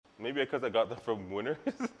Maybe because I got them from Winners.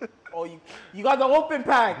 Oh, you got the open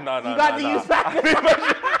pack. No, you got the used pack.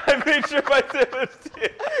 I made sure my tip was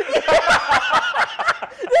tip.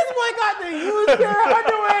 This boy got the used pair of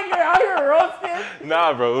underwear and you're out here roasting.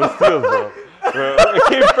 Nah, bro, it was sealed, bro.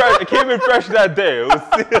 It came in fresh that day. It was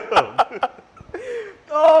sealed.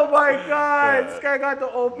 Oh my God, this guy got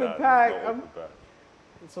the open pack. No open pack.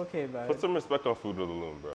 It's okay, man. Put some respect on Food of the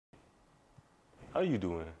Loom, bro. How you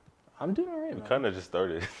doing? I'm doing alright, man. We kind of just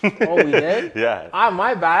started. Oh, we did? Yeah.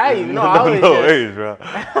 My bad. I didn't even know. I was no worries, bro.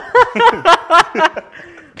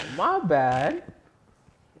 My bad.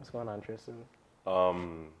 What's going on, Tristan?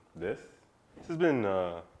 This has been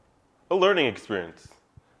a learning experience.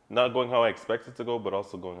 Not going how I expect it to go, but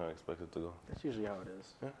also going how I expect it to go. That's usually how it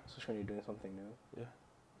is. Yeah. Especially when you're doing something new.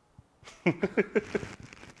 Yeah.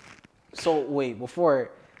 So wait, before,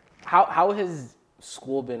 how has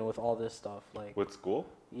school been with all this stuff? Like with school?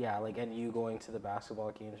 Yeah, like and you going to the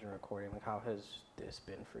basketball games and recording. Like how has this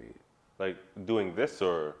been for you? Like doing this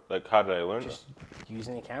or like how did I learn? Just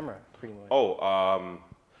using the camera, pretty much. Oh,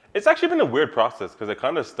 it's actually been a weird process because it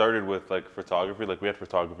kind of started with like photography. Like we had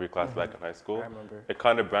photography class back in high school. I remember. It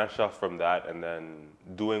kind of branched off from that, and then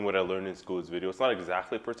doing what I learned in school is video. It's not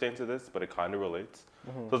exactly pertain to this, but it kind of relates.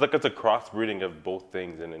 So it's like it's a crossbreeding of both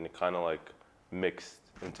things, and then it kind of like mixed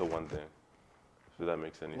into one thing. If that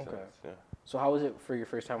makes any sense. Yeah. So how was it for your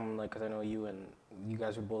first time? Like, because I know you and you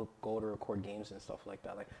guys would both go to record games and stuff like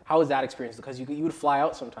that. Like, how was that experience? Because you would fly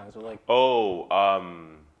out sometimes, but like. Oh,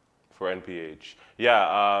 for NPH.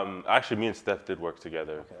 Yeah, actually me and Steph did work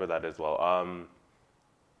together for that as well.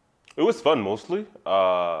 It was fun mostly,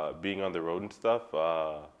 being on the road and stuff.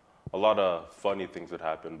 A lot of funny things would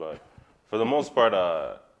happen, but for the most part,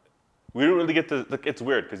 we didn't really get to, like, it's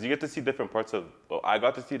weird because you get to see different parts of, well, I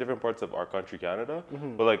got to see different parts of our country, Canada,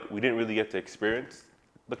 but like we didn't really get to experience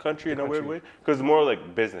the country in a weird way because it's more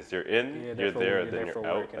like business. You're in, you're there, then you're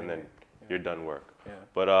out, and then you're done work. Yeah.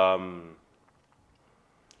 But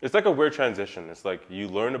it's like a weird transition. It's like you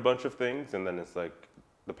learn a bunch of things, and then it's like,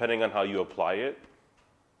 depending on how you apply it,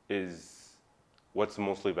 is what's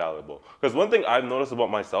mostly valuable. Because one thing I've noticed about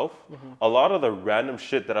myself, a lot of the random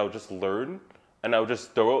shit that I would just learn and I would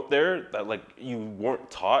just throw out there that like you weren't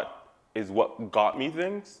taught is what got me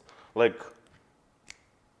things. Like,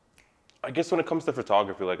 I guess when it comes to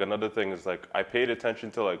photography, like another thing is like I paid attention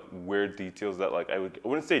to like weird details that like I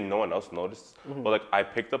wouldn't say no one else noticed, but like I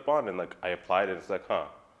picked up on and like I applied it. It's like, huh,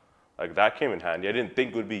 like that came in handy. I didn't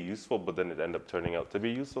think it would be useful, but then it ended up turning out to be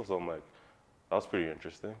useful. So I'm like, that was pretty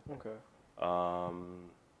interesting. Okay.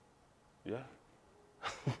 Yeah.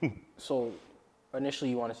 So initially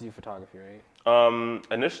you wanted to do photography, right?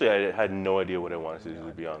 Initially I had no idea what I wanted to do,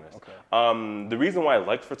 to be honest. Okay. The reason why I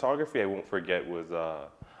liked photography, I won't forget, was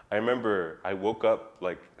I remember I woke up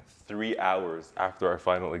like 3 hours after our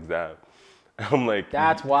final exam. I'm like,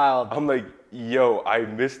 that's wild. I'm like, yo, I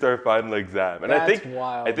missed our final exam. And that's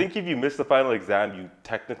wild. I think if you miss the final exam, you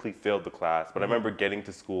technically failed the class. But I remember getting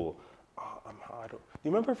to school. Do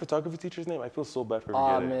you remember our photography teacher's name? I feel so bad for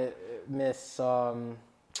forgetting. Miss,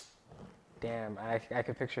 damn, I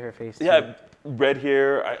could picture her face too. Yeah, red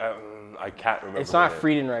hair. I can't remember. It's not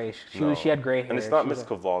Friedenreich. She had gray hair. And it's not Miss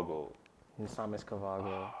Cavalgo. It's not Miss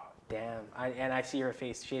Cavalgo. Damn. I see her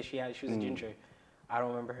face. She was a ginger. I don't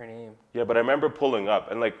remember her name. Yeah, but I remember pulling up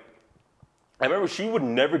and like, I remember she would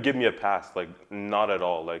never give me a pass. Like, not at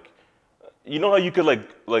all. Like, you know how you could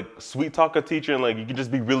like sweet talk a teacher and like you could just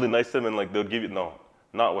be really nice to them and like they'll give you, no,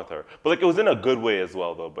 not with her. But like it was in a good way as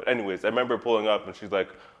well though. But anyways, I remember pulling up and she's like,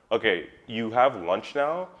 okay, you have lunch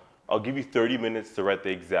now. I'll give you 30 minutes to write the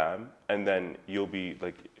exam and then you'll be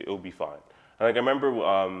like, it'll be fine. And like I remember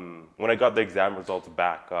when I got the exam results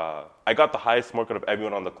back, I got the highest mark out of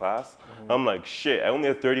everyone on the class. I'm like, shit, I only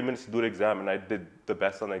had 30 minutes to do the exam and I did the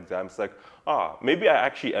best on the exam. It's like, maybe I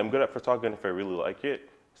actually am good at photography and if I really like it.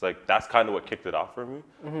 It's like, that's kind of what kicked it off for me.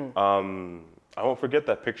 I won't forget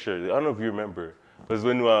that picture. I don't know if you remember. It was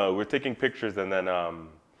when we're taking pictures and then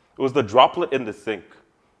it was the droplet in the sink.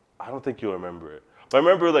 I don't think you'll remember it. But I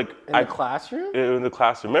remember like in the classroom? In the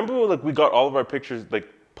classroom. Remember like we got all of our pictures like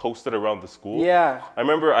posted around the school? Yeah. I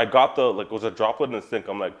remember I got it was a droplet in the sink.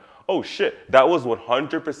 I'm like, oh shit, that was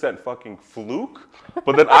 100% fucking fluke.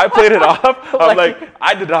 But then I played it off. I'm like,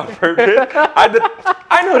 I did not purpose.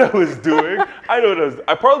 I know what I was doing.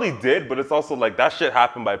 I probably did, but it's also like that shit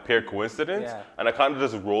happened by pure coincidence. Yeah. And I kind of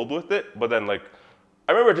just rolled with it. But then like,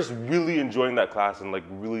 I remember just really enjoying that class and like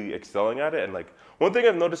really excelling at it. And like, one thing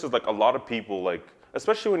I've noticed is like a lot of people like,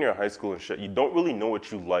 especially when you're in high school and shit, you don't really know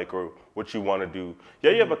what you like or what you want to do.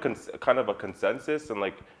 Yeah, you have a kind of a consensus and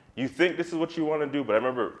like you think this is what you want to do, but I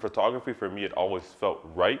remember photography for me, it always felt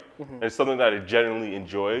right. And it's something that I genuinely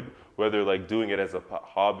enjoyed, whether like doing it as a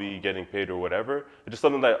hobby, getting paid or whatever. It's just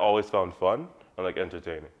something that I always found fun and like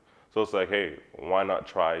entertaining. So it's like, hey, why not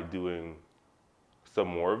try doing some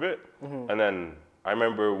more of it? And then I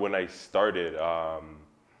remember when I started,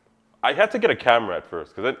 I had to get a camera at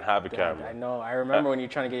first because I didn't have a camera. I know. I remember when you're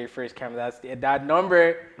trying to get your first camera. That's that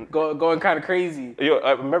number going kind of crazy. Yo,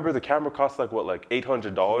 I remember the camera cost like what, like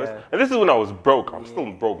 $800, and this is when I was broke. I'm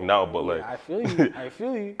still broke now, but like. I feel you. I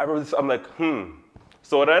feel you. I remember this. I'm like,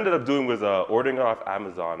 So what I ended up doing was ordering it off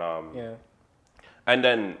Amazon. And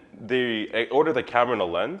then I ordered the camera and a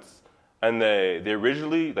lens, and they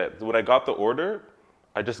originally when I got the order,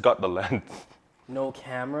 I just got the lens. No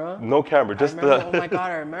camera? No camera, just the... Oh my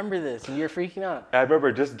God, I remember this. And you're freaking out. I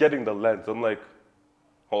remember just getting the lens. I'm like,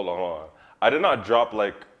 hold on. I did not drop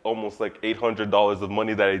like almost like $800 of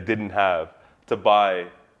money that I didn't have to buy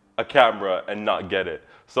a camera and not get it.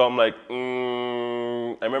 So I'm like,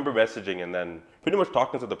 I remember messaging and then pretty much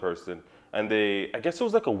talking to the person. And I guess it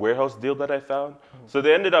was like a warehouse deal that I found. So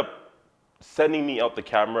they ended up sending me out the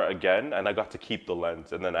camera again, and I got to keep the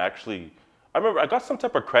lens. And then I remember I got some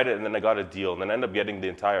type of credit, and then I got a deal, and then I ended up getting the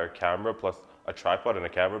entire camera plus a tripod and a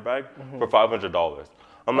camera bag for $500.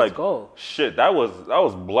 I'm like, shit, that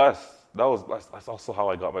was blessed. That was blessed. That's also how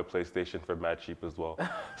I got my PlayStation for mad cheap as well.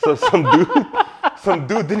 So some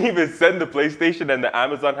dude didn't even send the PlayStation, and the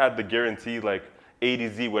Amazon had the guarantee like A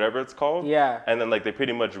to Z, whatever it's called. Yeah. And then like they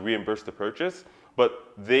pretty much reimbursed the purchase,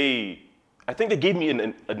 but I think they gave me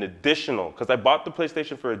an additional, because I bought the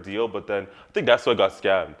PlayStation for a deal, but then I think that's why I got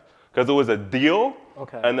scammed. Because it was a deal,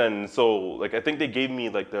 and then I think they gave me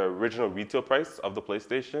like the original retail price of the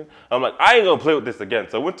PlayStation. I'm like, I ain't gonna play with this again.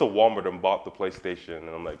 So I went to Walmart and bought the PlayStation, and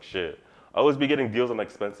I'm like, shit. I always be getting deals on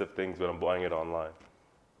expensive things when I'm buying it online.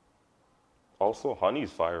 Also, Honey's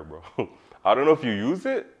fire, bro. I don't know if you use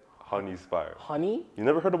it. Honey's fire. Honey? You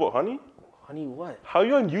never heard about Honey? Honey what? How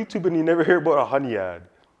you on YouTube and you never hear about a Honey ad?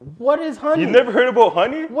 What is Honey? You never heard about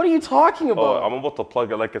Honey? What are you talking about? Oh, I'm about to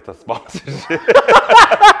plug it like it's a sponsorship.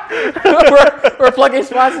 we're plugging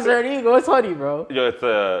sponsors already. What's Honey, bro? Yo,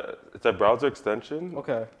 it's a browser extension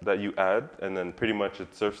that you add, and then pretty much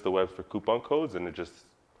it surfs the web for coupon codes, and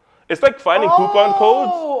it's like finding coupon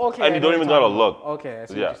codes, and you don't even gotta look. Okay, I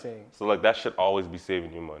see what you're saying. So like that should always be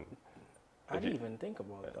saving you money. I didn't even think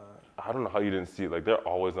about that. I don't know how you didn't see it. Like they're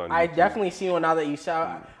always on YouTube. I definitely see one now that you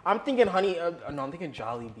said. I'm thinking Honey. No, I'm thinking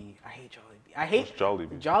Jollibee. I hate Jollibee. What's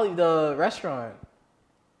Jollibee? Jollibee, the restaurant.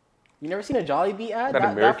 You never seen a Jollibee ad?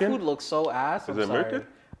 That food looks so ass. Is it American?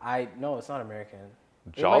 No, it's not American.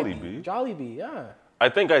 Jollibee? Jollibee, yeah. I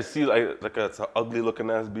think I see like it's an ugly looking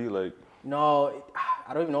ass bee. Like no,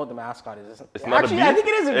 I don't even know what the mascot is. It's not actually, a bee? I think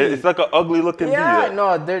it is a bee. It's like an ugly looking bee. Yeah,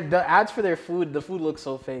 no, the ads for their food, the food looks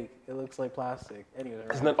so fake. It looks like plastic. Anyway,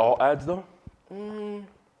 isn't that all ads though?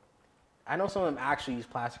 I know some of them actually use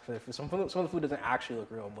plastic for their food. Some of the food doesn't actually look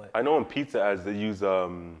real, but I know in pizza ads they use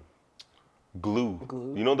glue.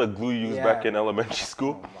 Glue? You know the glue you used back in elementary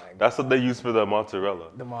school? Oh my God. That's what they use for the mozzarella.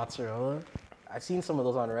 The mozzarella? I've seen some of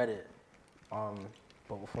those on Reddit.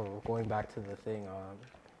 But before going back to the thing,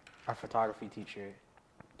 our photography teacher.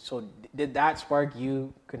 So did that spark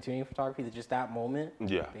you continuing photography? Just that moment?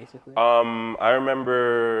 Yeah. Basically. I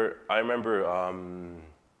remember.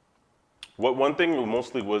 What one thing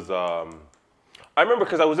mostly was. I remember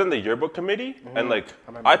because I was in the yearbook committee, and like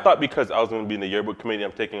I thought because I was gonna be in the yearbook committee,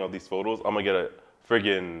 I'm taking all these photos, I'm gonna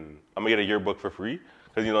get a yearbook for free.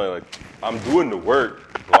 Because like I'm doing the work.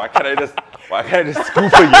 Why can't I just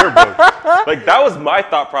scoop a yearbook? Like that was my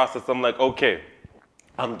thought process. I'm like, okay,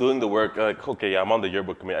 I'm doing the work. Like, okay, yeah, I'm on the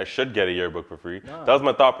yearbook committee. I should get a yearbook for free. No. That was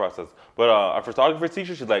my thought process. But our photography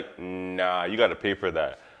teacher, she's like, nah, you gotta pay for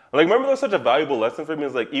that. Like, remember that was such a valuable lesson for me.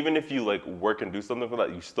 It's like even if you like work and do something for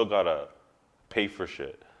that, you still gotta pay for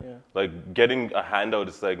shit. Yeah. Like getting a handout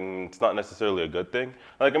is like it's not necessarily a good thing.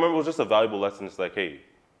 Like I remember it was just a valuable lesson. It's like, hey,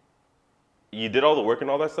 you did all the work and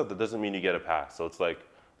all that stuff. That doesn't mean you get a pass. So it's like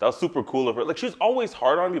that was super cool of her. Like she was always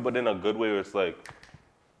hard on me, but in a good way. Where it's like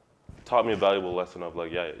taught me a valuable lesson of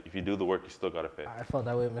like, yeah, if you do the work, you still gotta pay. I felt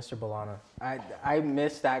that way with Mr. Balana. I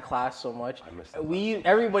missed that class so much. I missed that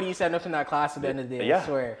everybody used to end up in that class at the end of the day. Yeah. I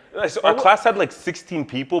swear. So our class had like 16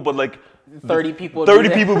 people, but like 30 people. 30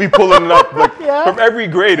 people be pulling it up like from every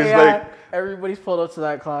grade. It's like everybody's pulled up to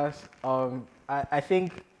that class. I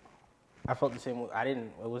think I felt the same way.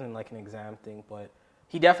 It wasn't like an exam thing, but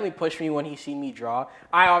he definitely pushed me when he seen me draw.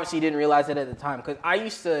 I obviously didn't realize it at the time because I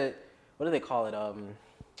used to, what do they call it?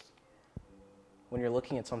 when you're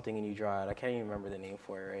looking at something and you draw it. I can't even remember the name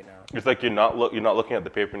for it right now. It's like you're not looking at the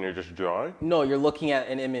paper and you're just drawing? No, you're looking at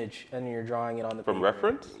an image and you're drawing it on the paper. From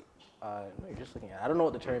reference? No, you're just looking at it. I don't know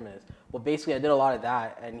what the term is. But basically, I did a lot of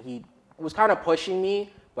that, and he was kind of pushing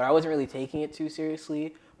me, but I wasn't really taking it too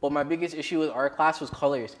seriously. But my biggest issue with art class was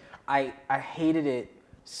colors. I hated it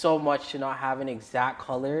so much to not have an exact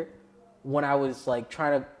color when I was like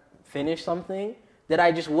trying to finish something that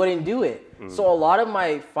I just wouldn't do it. So a lot of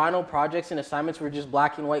my final projects and assignments were just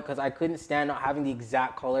black and white because I couldn't stand not having the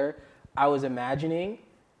exact color I was imagining.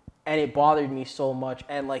 And it bothered me so much.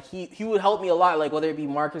 And like he would help me a lot, like whether it be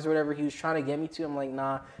markers or whatever he was trying to get me to. I'm like,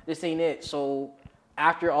 nah, this ain't it. So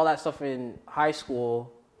after all that stuff in high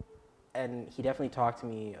school, and he definitely talked to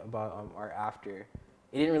me about art after,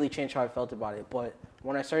 it didn't really change how I felt about it. But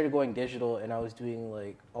when I started going digital and I was doing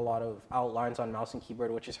like a lot of outlines on mouse and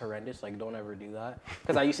keyboard, which is horrendous, like don't ever do that.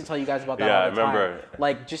 Because I used to tell you guys about that all the time. Yeah, I remember.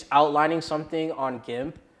 Like just outlining something on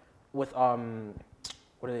GIMP with,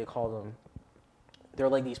 what do they call them? They're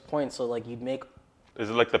like these points, so like you'd make... Is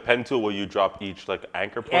it like the pen tool where you drop each like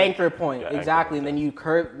anchor point? Anchor point, yeah, exactly. And then you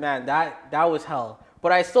curve, man, that was hell.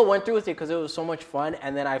 But I still went through with it because it was so much fun.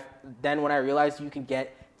 And then when I realized you could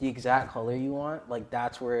get the exact color you want, like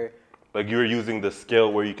that's where... Like you were using the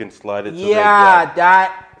scale where you can slide it to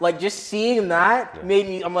like just seeing that made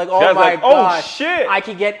me, I'm like, oh my gosh. Oh shit. I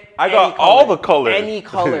could get all the colors. Any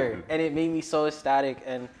color. And it made me so ecstatic.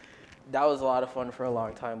 And that was a lot of fun for a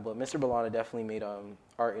long time. But Mr. Balana definitely made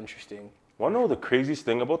art interesting. Want to know the craziest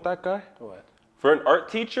thing about that guy? What? For an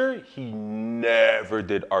art teacher, he never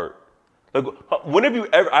did art. Like, when have you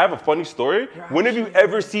ever, I have a funny story. When have you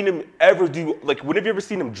ever seen him when have you ever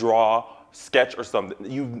seen him draw, sketch or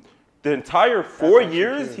something? The entire 4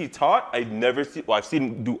 years he taught, I've seen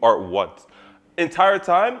him do art once. Entire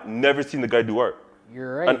time, never seen the guy do art.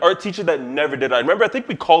 You're right. An art teacher that never did art. I remember, I think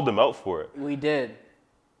we called him out for it. We did.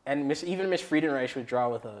 And even Miss Friedenreich would draw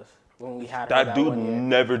with us when we had her that dude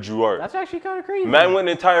never drew art. That's actually kind of crazy. Man went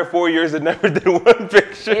an entire 4 years and never did one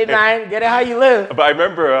picture. Hey man, get it how you live. But I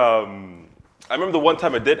remember the one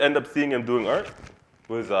time I did end up seeing him doing art.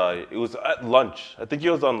 It was at lunch. I think he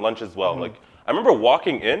was on lunch as well. Like I remember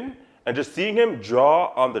walking in and just seeing him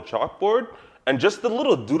draw on the chalkboard, and just the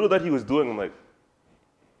little doodle that he was doing, I'm like,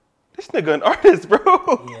 this nigga an artist,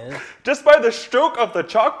 bro. Yes. Just by the stroke of the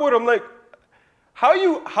chalkboard, I'm like, how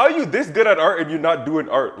you this good at art and you're not doing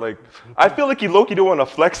art? Like, I feel like he low-key don't want to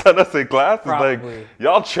flex on us in class. It's like,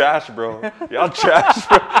 y'all trash, bro. Y'all trash,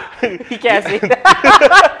 bro. He can't say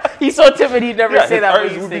that. He's so timid, he'd never say that.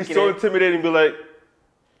 His art would be so intimidating and be like,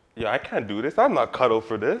 yeah, I can't do this. I'm not cut out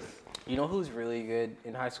for this. You know who's really good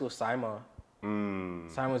in high school? Saima.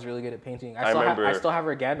 Saima was really good at painting. I still have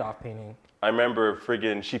her Gandalf painting. I remember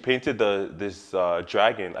she painted this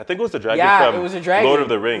dragon. I think it was the dragon from it was a dragon. Lord of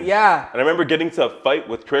the Rings. Yeah. And I remember getting to a fight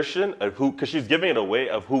with Christian because she was giving it away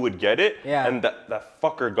of who would get it. Yeah. And that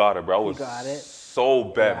fucker got it, bro. He got it. So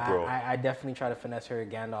bad, bro. I definitely try to finesse her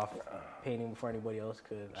Gandalf painting before anybody else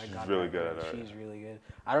could. She's really good at art. She's really good.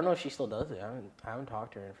 I don't know if she still does it. I haven't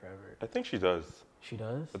talked to her in forever. I think she does. She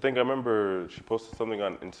does? I remember she posted something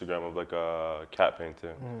on Instagram of like a cat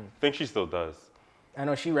painting. I think she still does. I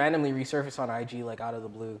know she randomly resurfaced on IG like out of the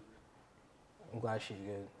blue. I'm glad she's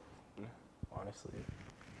good, honestly.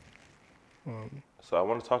 So I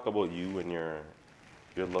want to talk about you and your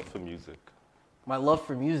love for music. My love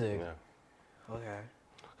for music? Yeah. Okay.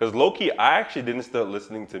 Because low-key, I actually didn't start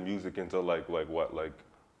listening to music until like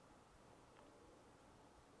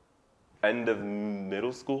end of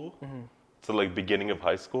middle school to like beginning of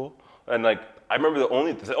high school. And like, I remember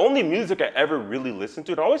the only music I ever really listened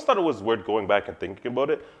to, and I always thought it was weird going back and thinking about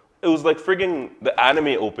it, it was like frigging the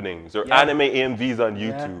anime openings or anime AMVs on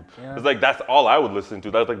YouTube. Yeah. It's like, that's all I would listen to.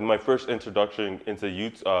 That was like my first introduction into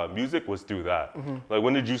music was through that. Like,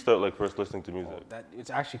 when did you start like first listening to music? It's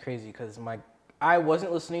actually crazy because I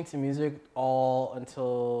wasn't listening to music all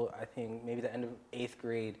until I think maybe the end of 8th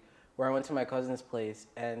grade, where I went to my cousin's place.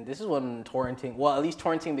 And this is when torrenting, well, at least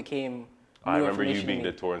torrenting became I remember you being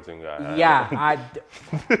the torrenting guy. Yeah,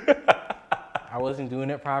 I wasn't doing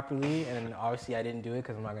it properly, and obviously I didn't do it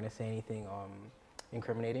because I'm not going to say anything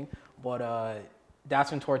incriminating. But that's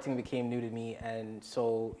when torrenting became new to me, and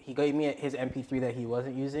so he gave me his MP3 that he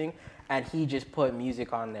wasn't using, and he just put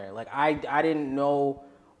music on there. Like, I didn't know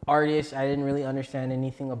artists, I didn't really understand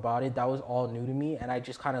anything about it. That was all new to me, and I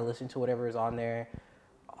just kind of listened to whatever was on there.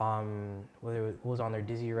 Whether it was on there,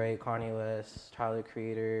 Dizzy Wright, Kanye West, Tyler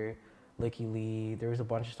Creator, Licky Lee. There was a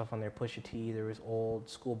bunch of stuff on there. Pusha T. There was old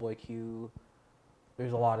Schoolboy Q.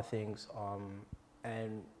 There's a lot of things.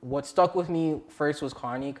 And what stuck with me first was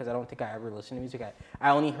Kanye, because I don't think I ever listened to music. I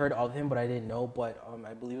only heard of him, but I didn't know. But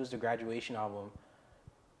I believe it was the Graduation album,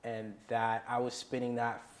 and that I was spinning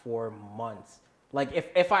that for months. Like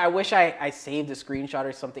if I wish I saved a screenshot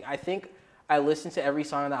or something. I think I listened to every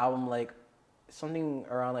song on the album like something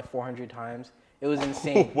around like 400 times. It was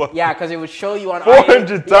insane. Yeah, because it would show you on 400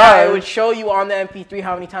 times. Yeah, it would show you on the MP3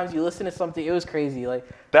 how many times you listen to something. It was crazy. Like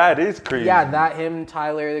that is crazy. Yeah, that him,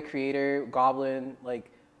 Tyler, the Creator, Goblin, like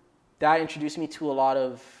that introduced me to a lot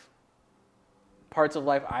of parts of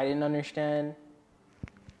life I didn't understand,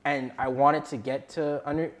 and I wanted to get to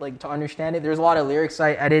understand it. There's a lot of lyrics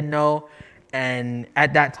I didn't know, and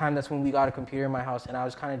at that time, that's when we got a computer in my house, and I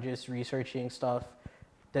was kind of just researching stuff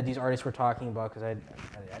that these artists were talking about, because I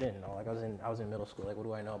didn't know. Like I was in middle school. Like what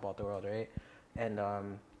do I know about the world, right? And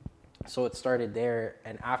so it started there,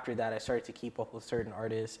 and after that, I started to keep up with certain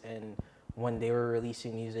artists and when they were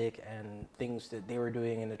releasing music and things that they were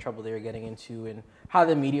doing and the trouble they were getting into and how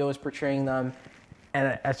the media was portraying them.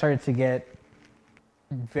 And I started to get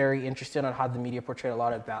very interested on how the media portrayed a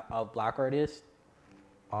lot of black artists.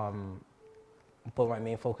 But my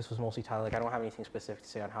main focus was mostly Tyler. Like I don't have anything specific to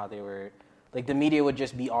say on how they were. Like the media would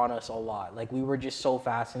just be on us a lot. Like we were just so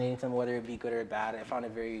fascinating to them, whether it be good or bad. I found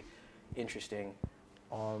it very interesting.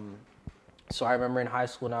 So I remember in high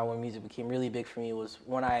school now when music became really big for me was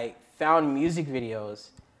when I found music videos,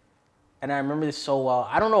 and I remember this so well.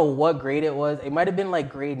 I don't know what grade it was. It might have been like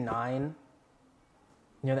grade 9,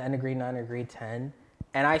 near the end of grade 9 or grade 10,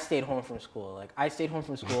 and I stayed home from school. Like I stayed home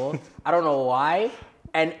from school. I don't know why,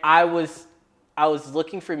 and I was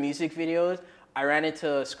looking for music videos. I ran into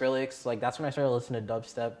Skrillex. Like that's when I started listening to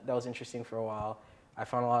dubstep. That was interesting for a while. I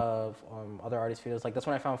found a lot of other artist videos. Like that's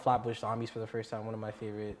when I found Flatbush Zombies for the first time. One of my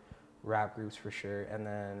favorite rap groups for sure. And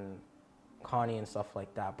then Kanye and stuff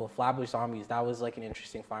like that. But Flatbush Zombies, that was like an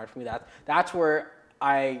interesting find for me. That's where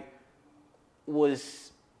I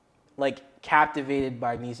was like captivated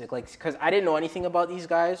by music. Like because I didn't know anything about these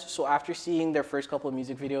guys. So after seeing their first couple of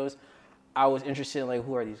music videos, I was interested in like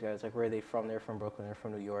who are these guys? Like where are they from? They're from Brooklyn. They're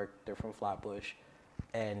from New York. They're from Flatbush,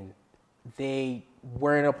 and they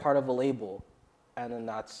weren't a part of a label. And then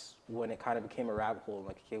that's when it kind of became a rabbit hole.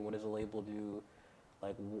 Like, okay, what does a label do?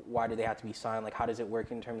 Like, why do they have to be signed? Like, how does it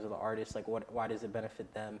work in terms of the artist? Like, why does it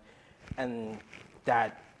benefit them? And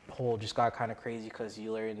that whole just got kind of crazy because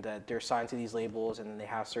you learn that they're signed to these labels and then they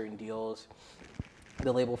have certain deals.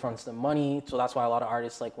 The label fronts them money, so that's why a lot of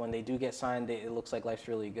artists, like when they do get signed, it looks like life's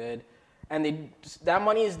really good. And that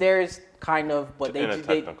money is theirs, kind of, but they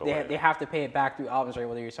have to pay it back through albums, right?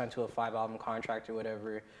 Whether you're signed to a 5-album contract or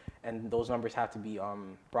whatever, and those numbers have to be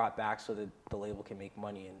brought back so that the label can make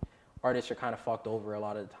money. And artists are kind of fucked over a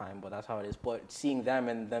lot of the time, but that's how it is. But seeing them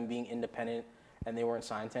and them being independent and they weren't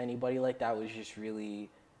signed to anybody like that was just really,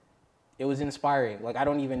 it was inspiring. Like I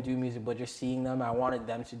don't even do music, but just seeing them, I wanted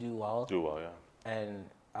them to do well. Do well, yeah. And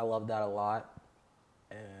I loved that a lot.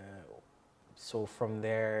 So from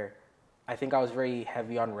there, I think I was very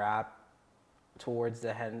heavy on rap towards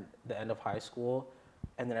the end of high school,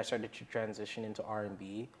 and then I started to transition into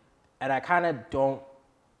R&B. And I kind of don't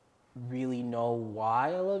really know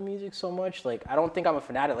why I love music so much. Like, I don't think I'm a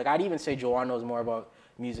fanatic. Like, I'd even say Joanne knows more about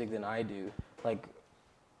music than I do. Like,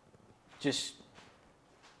 just,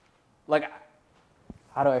 like,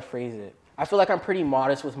 how do I phrase it? I feel like I'm pretty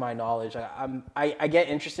modest with my knowledge. I get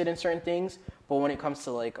interested in certain things, but when it comes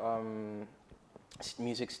to, like,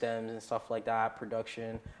 music stems and stuff like that,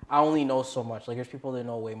 production, I only know so much. Like there's people that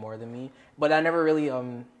know way more than me, but I never really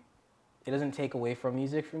it doesn't take away from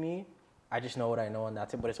music for me. I just know what I know and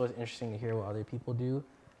that's it. But it's always interesting to hear what other people do.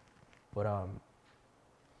 But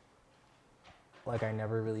like I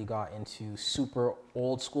never really got into super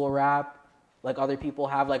old school rap like other people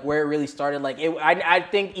have, like where it really started. Like I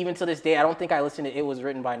think even to this day, I don't think I listened to It Was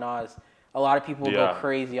Written by Nas. A lot of people go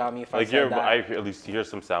crazy on me if I said that. I at least hear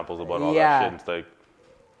some samples about all that shit. It's like,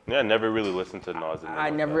 I never really listened to Nas. I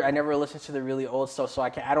never listened to the really old stuff, so I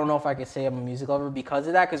don't know if I could say I'm a music lover because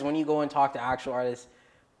of that. Because when you go and talk to actual artists,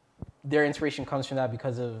 their inspiration comes from that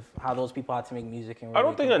because of how those people had to make music. And I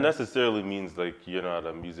don't think that necessarily means like you're not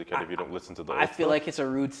a music head if you don't listen to the old stuff. I feel like it's a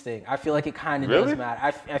roots thing. I feel like it kind of does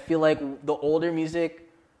matter. I feel like the older music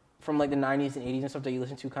from like the 90s and 80s and stuff that you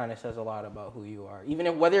listen to kind of says a lot about who you are. Even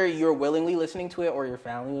if whether you're willingly listening to it or your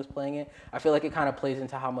family was playing it, I feel like it kind of plays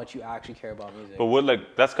into how much you actually care about music.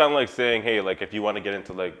 But that's kind of like saying, hey, like if you want to get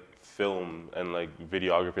into like film and like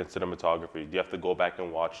videography and cinematography, do you have to go back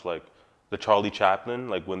and watch like the Charlie Chaplin,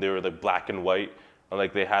 like when they were like black and white and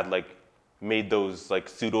like they had like made those like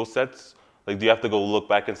pseudo sets? Like do you have to go look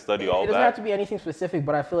back and study all that? It doesn't have to be anything specific,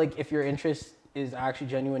 but I feel like if your interest is actually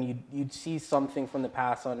genuine, you'd see something from the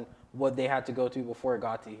past on what they had to go through before it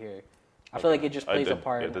got to here. I feel like it just plays a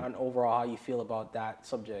part on overall how you feel about that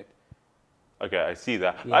subject. Okay, I see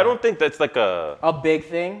that. Yeah. I don't think that's like a big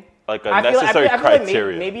thing. Like a necessary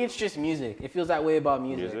criteria. Like maybe it's just music. It feels that way about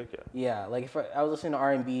music. Music, yeah. Like if I was listening to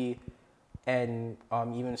R&B, and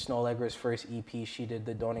even Snow Allegra's first EP, she did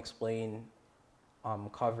the "Don't Explain"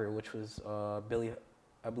 cover, which was I believe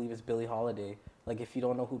it's Billie Holiday. Like if you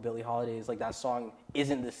don't know who Billie Holiday is, like that song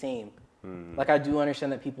isn't the same. Like I do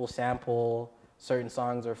understand that people sample certain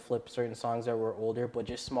songs or flip certain songs that were older, but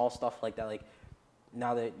just small stuff like that. Like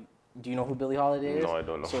now that, do you know who Billie Holiday is? No, I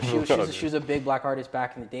don't know. So she was a big black artist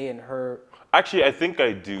back in the day, and her. Actually, I think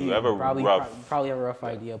I do. I have a probably have a rough yeah.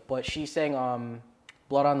 idea, but she sang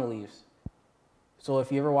 "Blood on the Leaves." So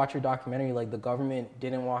if you ever watch her documentary, like the government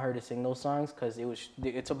didn't want her to sing those songs because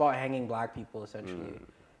it's about hanging black people essentially,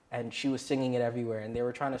 and she was singing it everywhere, and they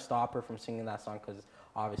were trying to stop her from singing that song because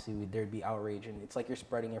obviously there'd be outrage, and it's like you're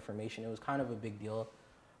spreading information. It was kind of a big deal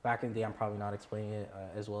back in the day. I'm probably not explaining it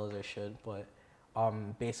as well as I should, but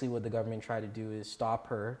basically what the government tried to do is stop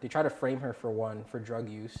her. They tried to frame her for drug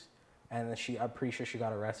use, and then I'm pretty sure she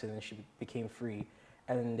got arrested and she became free,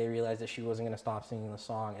 and then they realized that she wasn't going to stop singing the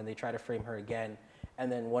song, and they tried to frame her again.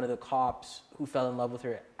 And then one of the cops who fell in love with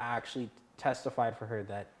her actually testified for her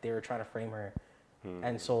that they were trying to frame her.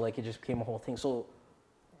 And so like it just became a whole thing. So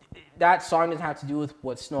that song doesn't have to do with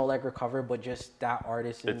what Snow Allegra covered, but just that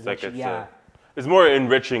artist. It's like it's more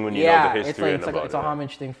enriching when you know the history. It's a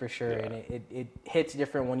homage thing for sure, and it hits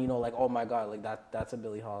different when you know, like, oh my god, like that's a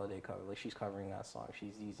Billie Holiday cover. Like she's covering that song,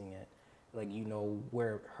 she's using it. Like you know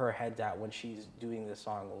where her head's at when she's doing this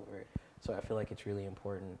song over it. So I feel like it's really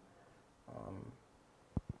important.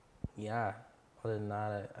 Yeah. Other than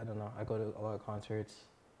that, I don't know. I go to a lot of concerts.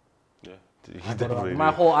 Yeah.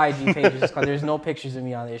 My whole IG page is just, there's no pictures of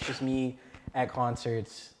me on it. It's just me at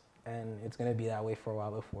concerts, and it's gonna be that way for a while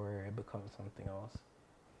before it becomes something else.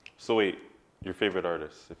 So wait, your favorite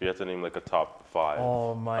artist? If you had to name like a top 5.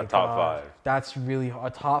 Oh my god. Top 5. That's really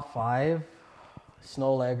hard. A top 5. Snow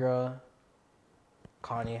Allegra.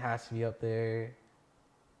 Kanye has to be up there.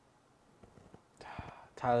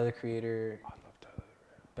 Tyler the Creator.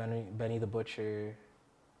 Benny the Butcher.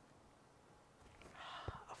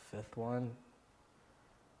 A 5th one.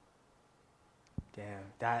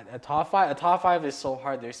 Damn, a top five is so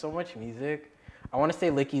hard. There's so much music. I want to say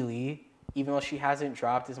Licky Lee, even though she hasn't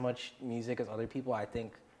dropped as much music as other people. I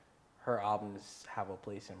think her albums have a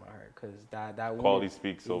place in my heart because that quality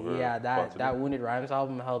speaks over. Yeah, that Wounded Rhymes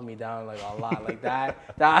album held me down like a lot. Like that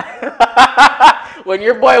when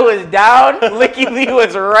your boy was down, Licky Lee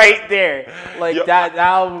was right there. Like that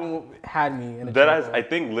album had me in a chokehold. I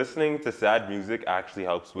think listening to sad music actually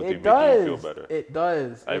helps with making you feel better. It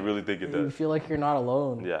does. I really think it does. You feel like you're not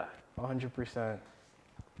alone. Yeah. 100%.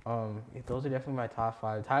 Those are definitely my top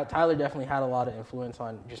 5. Tyler definitely had a lot of influence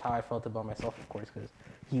on just how I felt about myself, of course, because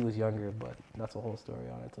he was younger, but that's a whole story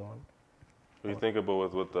on its own. What do you think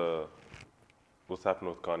about what's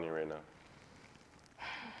happening with Kanye right now?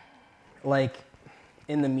 Like,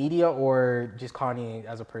 in the media or just Kanye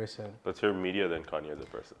as a person? Let's hear media, then Kanye as a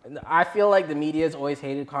person. I feel like the media's always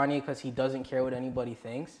hated Kanye because he doesn't care what anybody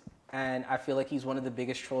thinks. And I feel like he's one of the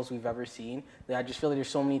biggest trolls we've ever seen. I just feel like there's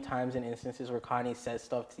so many times and instances where Kanye says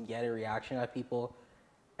stuff to get a reaction out of people,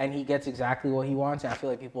 and he gets exactly what he wants. And I feel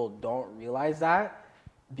like people don't realize that.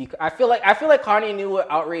 Because I feel like Kanye knew what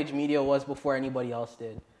outrage media was before anybody else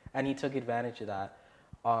did, and he took advantage of that.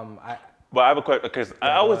 But I have a question because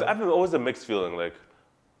I have always a mixed feeling. Like,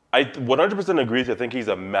 I 100% agree. I think he's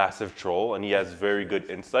a massive troll and he has very good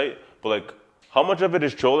insight. But like, how much of it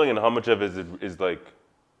is trolling and how much of it is like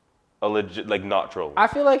a legit, like, not trolling? I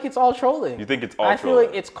feel like it's all trolling. You think it's all trolling? I feel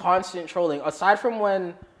like it's constant trolling. Aside from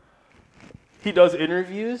when he does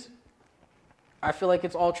interviews, I feel like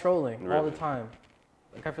it's all trolling all the time.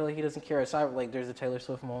 Like, I feel like he doesn't care. Aside, like, there's a Taylor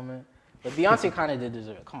Swift moment. But Beyonce kind of did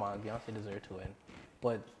deserve. Come on, Beyonce deserved to win.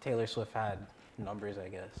 But Taylor Swift had numbers, I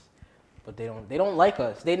guess. But they don't like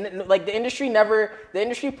us. The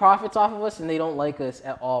industry profits off of us, and they don't like us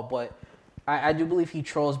at all. But I do believe he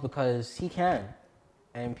trolls because he can.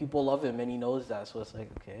 And people love him, and he knows that. So it's like,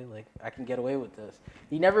 okay, like, I can get away with this.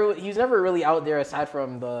 He's never really out there aside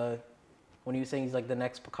from when he was saying he's like the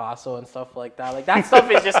next Picasso and stuff like that. Like, that stuff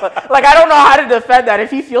is just like I don't know how to defend that. If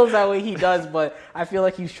he feels that way, he does. But I feel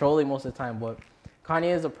like he's trolling most of the time. But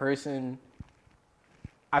Kanye as a person,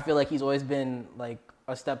 I feel like he's always been like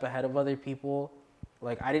a step ahead of other people.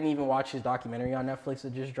 Like, I didn't even watch his documentary on Netflix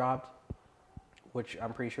that just dropped, which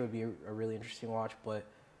I'm pretty sure would be a really interesting watch. But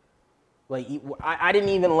like, I didn't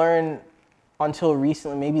even learn until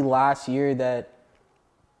recently, maybe last year, that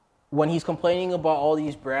when he's complaining about all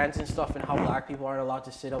these brands and stuff and how black people aren't allowed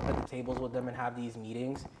to sit up at the tables with them and have these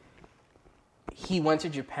meetings, he went to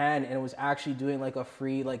Japan and was actually doing like a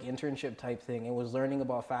free like internship type thing and was learning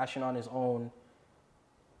about fashion on his own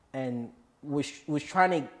and was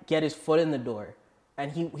trying to get his foot in the door.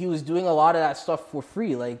 And he was doing a lot of that stuff for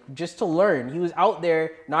free, like just to learn. He was out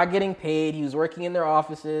there not getting paid. He was working in their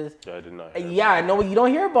offices. Yeah, I did not hear Yeah, no, you don't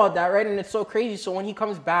hear about that, right? And it's so crazy. So when he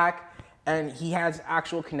comes back and he has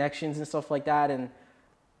actual connections and stuff like that, and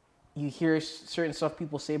you hear certain stuff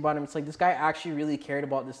people say about him, it's like this guy actually really cared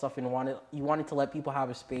about this stuff and wanted to let people have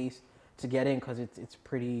a space to get in because it's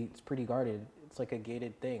pretty guarded. It's like a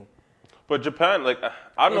gated thing. But Japan, like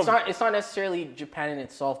I don't know. It's not necessarily Japan in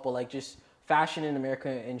itself, but like just fashion in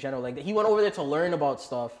America in general. Like he went over there to learn about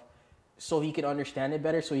stuff so he could understand it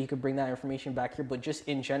better, so he could bring that information back here. But just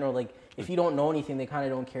in general, like if you don't know anything, they kind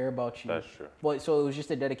of don't care about you. That's true. But so it was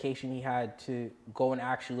just a dedication he had to go and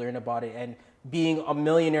actually learn about it. And being a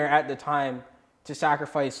millionaire at the time, to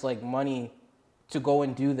sacrifice like money to go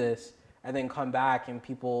and do this and then come back and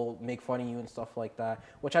people make fun of you and stuff like that,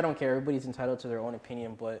 which I don't care. Everybody's entitled to their own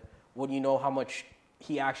opinion. But when you know how much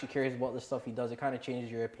he actually cares about the stuff he does, it kind of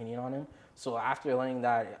changes your opinion on him. So after learning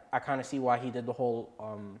that, I kind of see why he did the whole,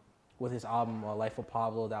 with his album, Life of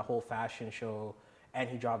Pablo, that whole fashion show, and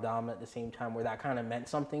he dropped the album at the same time, where that kind of meant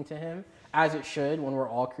something to him, as it should when we're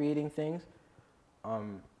all creating things.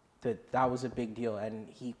 That was a big deal, and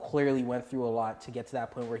he clearly went through a lot to get to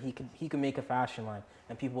that point where he could make a fashion line,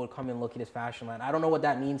 and people would come and look at his fashion line. I don't know what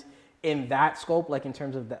that means in that scope, like in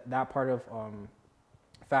terms of that part of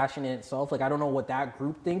fashion in itself. Like I don't know what that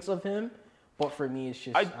group thinks of him. But for me, it's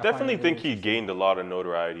just... I definitely think he gained a lot of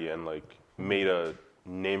notoriety and, like, made a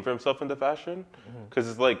name for himself into fashion. Because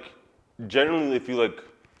it's, like, generally, if you, like...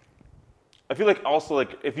 I feel like also,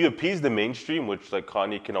 like, if you appease the mainstream, which, like,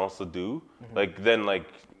 Kanye can also do, like, then, like,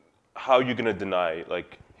 how are you going to deny,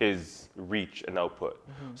 like, his reach and output?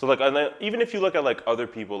 So, like, and then, even if you look at, like, other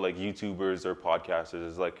people, like, YouTubers or podcasters,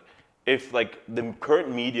 it's, like, if, like, the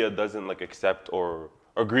current media doesn't, like, accept or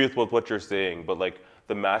agree with what you're saying, but, like,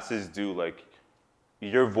 the masses do, like,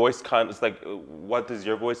 your voice it's like, what does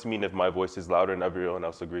your voice mean if my voice is louder and everyone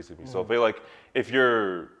else agrees with me? So I feel like if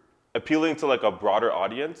you're appealing to like a broader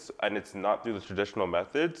audience and it's not through the traditional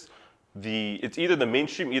methods, it's either the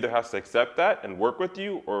mainstream either has to accept that and work with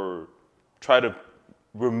you or try to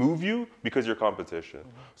remove you because you're competition.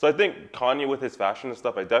 So I think Kanye with his fashion and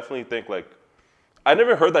stuff, I definitely think like, I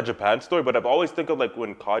never heard that Japan story, but I've always think of like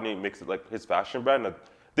when Kanye makes it like his fashion brand, I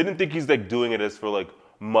didn't think he's like doing it as for like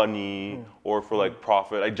money or for like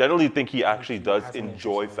profit. I generally think he actually does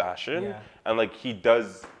enjoy fashion and like he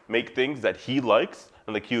does make things that he likes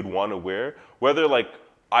and like he would want to wear. Whether like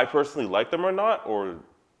I personally like them or not or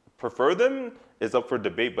prefer them is up for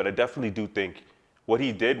debate, but I definitely do think what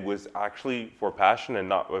he did was actually for passion and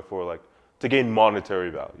not for like to gain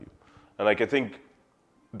monetary value. And like I think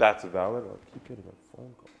that's valid. I keep getting a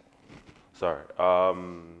phone call.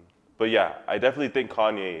 Sorry. But yeah, I definitely think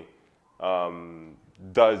Kanye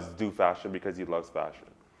does do fashion because he loves fashion.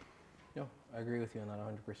 No, I agree with you on that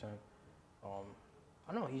 100%.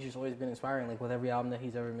 I don't know, he's just always been inspiring, like with every album that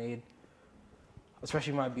he's ever made.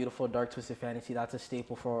 Especially My Beautiful Dark Twisted Fantasy, that's a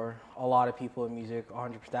staple for a lot of people in music.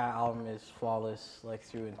 100%, that album is flawless, like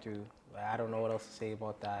through and through. I don't know what else to say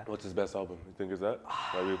about that. What's his best album? You think is that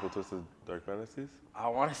My Beautiful Twisted Dark Fantasies? I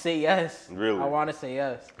want to say yes. Really? I want to say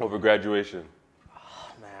yes. Over Graduation.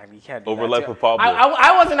 Man, you can't do Over that Life too. of Pablo.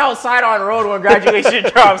 I wasn't outside on road when Graduation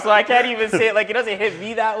dropped, so I can't even say it. Like, it doesn't hit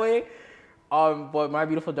me that way. But My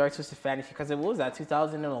Beautiful Dark Twisted Fantasy, because what was that,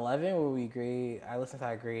 2011? Were we grade? I listened to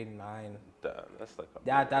that grade 9. Damn, that's like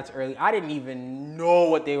that's early. I didn't even know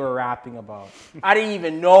what they were rapping about. I didn't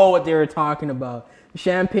even know what they were talking about.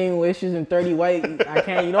 Champagne Wishes and 30 White. I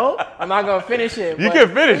can't, I'm not gonna finish it. You can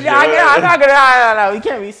finish it. I'm not gonna. No, we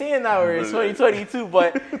can't be saying that word. It's 2022.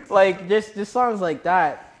 But like just songs like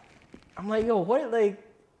that, I'm like, yo, what? Like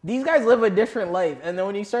these guys live a different life, and then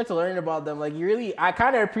when you start to learn about them, like I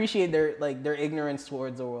kind of appreciate their ignorance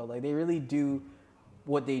towards the world. Like they really do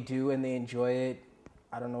what they do, and they enjoy it.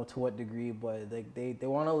 I don't know to what degree, but like they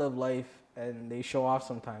want to live life, and they show off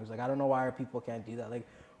sometimes. Like I don't know why our people can't do that. Like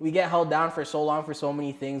we get held down for so long for so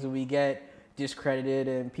many things, and we get discredited,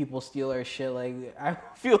 and people steal our shit. Like I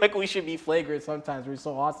feel like we should be flagrant sometimes. We're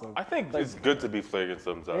so awesome. I think it's good to be flagrant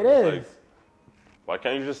sometimes. It is. Like, why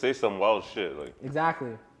can't you just say some wild shit? Like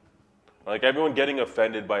exactly. Like everyone getting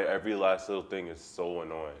offended by every last little thing is so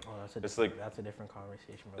annoying. Oh, that's a different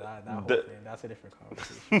conversation, bro. That whole thing, that's a different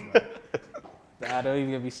conversation. Bro. I don't even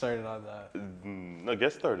get me started on that. No,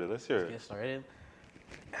 get started. Let's hear it. Get started.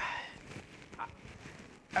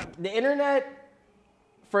 The internet,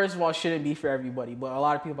 first of all, shouldn't be for everybody, but a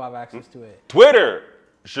lot of people have access to it. Twitter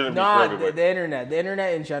shouldn't be for everybody. The internet. The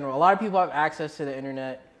internet in general. A lot of people have access to the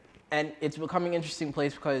internet, and it's becoming an interesting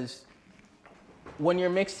place because when you're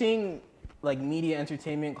mixing like media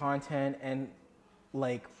entertainment content and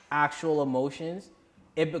like actual emotions,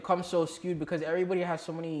 it becomes so skewed because everybody has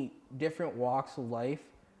so many different walks of life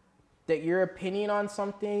that your opinion on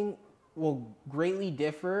something will greatly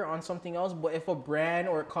differ on something else. But if a brand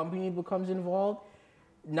or a company becomes involved,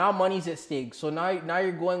 now money's at stake. So now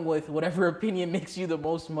you're going with whatever opinion makes you the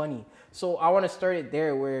most money. So I want to start it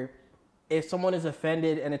there where if someone is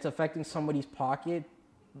offended and it's affecting somebody's pocket,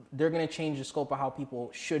 they're going to change the scope of how people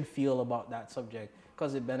should feel about that subject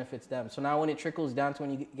because it benefits them. So now when it trickles down to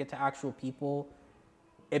when you get to actual people,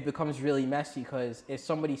 it becomes really messy because if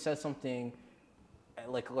somebody says something,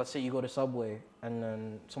 like let's say you go to Subway and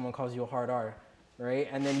then someone calls you a hard R, right?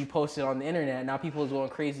 And then you post it on the internet and now people are going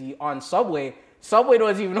crazy on Subway. Subway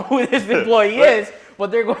doesn't even know who this employee is, but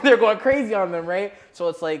they're going crazy on them, right? So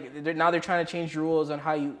it's like now they're trying to change the rules on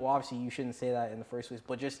how you, well, obviously you shouldn't say that in the first place,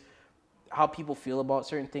 but just how people feel about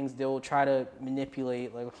certain things, they'll try to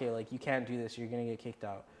manipulate, like, okay, like, you can't do this, you're going to get kicked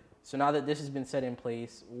out. So now that this has been set in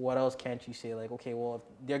place, what else can't you say? Like, okay, well, if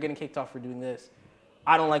they're getting kicked out for doing this,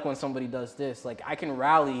 I don't like when somebody does this. Like, I can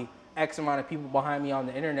rally X amount of people behind me on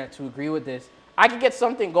the internet to agree with this. I can get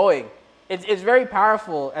something going. It's very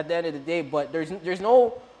powerful at the end of the day, but there's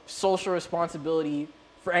no social responsibility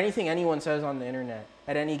for anything anyone says on the internet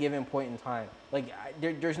at any given point in time. Like,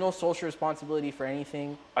 there's no social responsibility for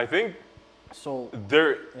anything. I think so.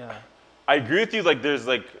 Yeah. I agree with you. Like,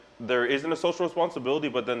 there isn't a social responsibility,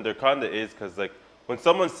 but then there kind of is because, like, when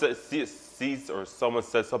someone sees or someone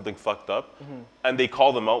says something fucked up, and they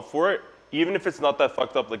call them out for it, even if it's not that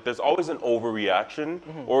fucked up, like, there's always an overreaction,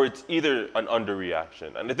 or it's either an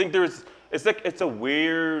underreaction. And I think it's a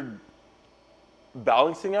weird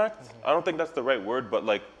balancing act. I don't think that's the right word, but,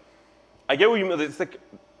 like, I get what you mean. It's like,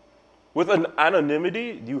 with an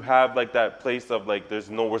anonymity, you have, like, that place of, like, there's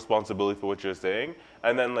no responsibility for what you're saying.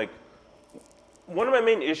 And then, like, one of my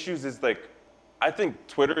main issues is, like, I think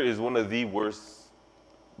Twitter is one of the worst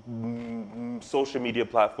social media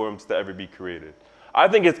platforms to ever be created. I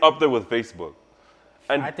think it's up there with Facebook.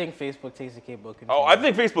 And I think Facebook takes the cake. Oh, I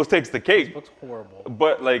think Facebook takes the cake. Facebook's horrible.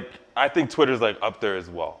 But, like, I think Twitter's, like, up there as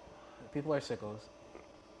well. People are sickos.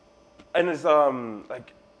 And it's,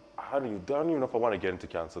 like, I don't even know if I want to get into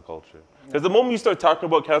cancel culture. Because the moment you start talking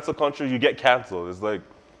about cancel culture, you get canceled. It's like...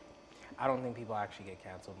 I don't think people actually get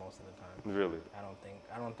canceled most of the time. Really? I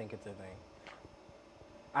don't think it's a thing.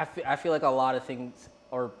 I feel like a lot of things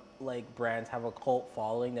or like brands have a cult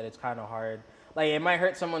following that it's kind of hard. Like, it might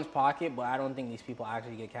hurt someone's pocket, but I don't think these people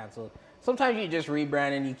actually get canceled. Sometimes you just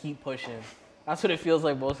rebrand and you keep pushing. That's what it feels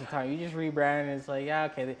like most of the time. You just rebrand and it's like, yeah,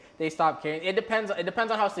 okay, they stop caring. It depends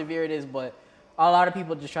on how severe it is, but a lot of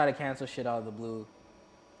people just try to cancel shit out of the blue,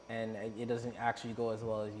 and it doesn't actually go as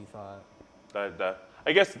well as you thought.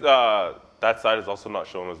 I guess that side is also not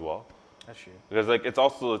shown as well. That's true. Because, like, it's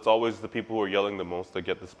always the people who are yelling the most that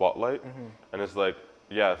get the spotlight. And it's like,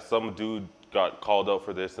 yeah, some dude got called out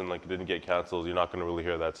for this and, like, didn't get canceled. You're not going to really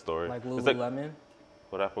hear that story. Like Lululemon? Like,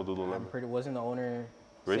 what happened with Lululemon? Wasn't the owner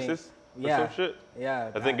racist? Yeah. Or some shit?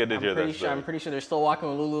 Yeah. I think I did hear that story. I'm pretty sure they're still walking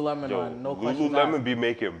with Lululemon on. No questions Lululemon asked. be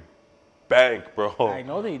making bank, bro. I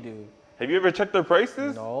know they do. Have you ever checked their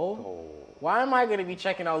prices? No. Oh. Why am I going to be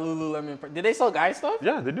checking out Lululemon? Did they sell guy stuff?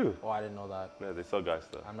 Yeah, they do. Oh, I didn't know that. Yeah, they sell guy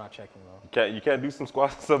stuff. I'm not checking though. You can't do some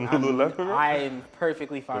squats on Lululemon, bro? I'm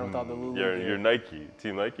perfectly fine without the Lululemon. You're Nike.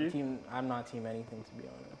 Team Nike? I'm not team anything, to be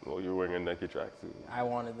honest. Well, you're wearing a Nike tracksuit. I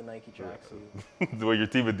wanted the Nike tracksuit. Well, your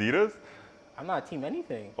team Adidas? I'm not team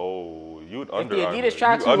anything. Oh, you would If Under the Armour. Adidas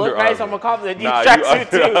tracksuit look nice, I'm gonna cop the Adidas tracksuit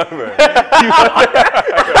too.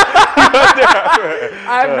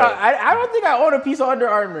 I don't think I own a piece of Under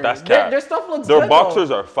Armour. That's cap. Their stuff looks good. Their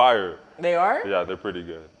boxers are fire. They are? Yeah, they're pretty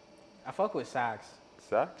good. I fuck with Saks.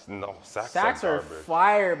 Saks? No, Saks are garbage.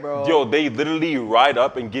 fire, bro. Yo, they literally ride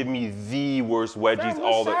up and give me the worst wedgies.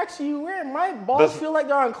 What Saks you wearing? My balls feel like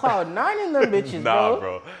they're on cloud 9 in them bitches, nah,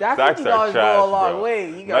 bro. That Saks $50 are trash, go a long bro.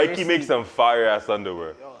 way. Nike makes some fire ass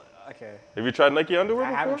underwear. Okay. Have you tried Nike underwear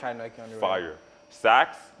before? I haven't tried Nike underwear. Fire.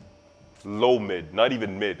 Saks, low mid. Not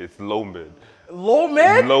even mid. It's low mid. Low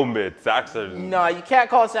mid? Low mid. Saks are... No, you can't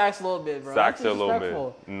call Saks low mid, bro. Saks are low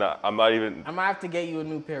mid. Nah, I'm not even... I might have to get you a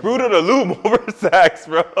new pair. Fruit of the Loom over Saks,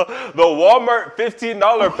 bro. The Walmart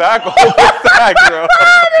 $15 pack over Saks, bro.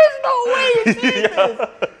 There's no way you're saying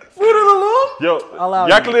this. Fruit of the Loom? Yo,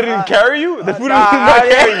 Yakla didn't carry you? The Fruit of the Loom not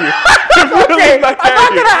carry you. Okay, I'm not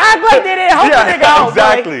gonna act like they didn't help the nigga out.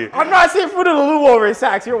 Exactly. Like, I'm not saying Fruit of the Loom over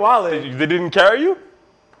Saks. You're wildin'. They didn't carry you?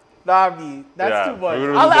 Nah, B. That's Yeah, too much. Fruit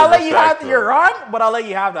of the I'll Loom let is you sack, have. bro. You're wrong, but I'll let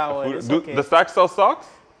you have that one. It's okay. The Saks sell socks?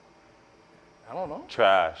 I don't know.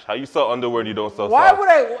 Trash. How you sell underwear and you don't sell Why socks? would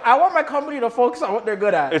I? I want my company to focus on what they're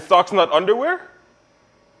good at. Is socks not underwear?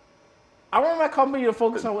 I want my company to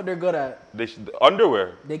focus on what they're good at.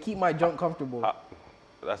 Underwear. They keep my junk comfortable.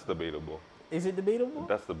 That's debatable. Is it debatable?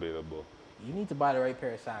 That's debatable. You need to buy the right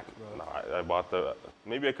pair of socks, bro. Nah, I bought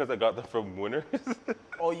maybe because I got them from Winners.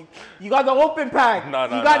 Oh, you got the open pack. No,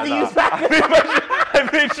 You got the used pack. I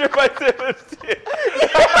made sure my tip was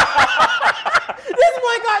This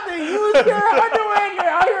boy got the used pair of underwear and you're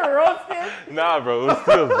out here roasting. Nah, bro, it was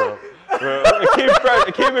sealed, bro.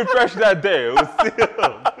 It came in fresh that day. It was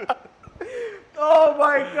sealed. Oh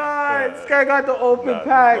my God. This guy got the open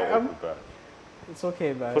pack. No open pack. It's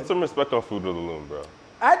okay, man. Put some respect on Fruit of the Loom, bro.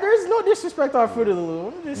 There's no disrespect on Fruit of the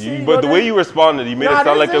Loom. I'm just saying, But the way you responded, you made it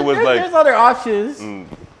sound like it was like there's other options.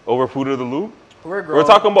 over Fruit of the Loom. We're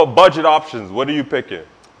talking about budget options. What are you picking?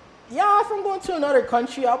 Yeah, if I'm going to another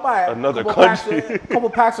country, I'll buy Another a country? couple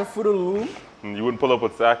packs of Fruit of the Loom. You wouldn't pull up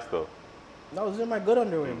with Saks though. No, those are my good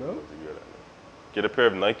underwear, bro. Get a pair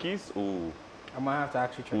of Nikes. Ooh. I might have to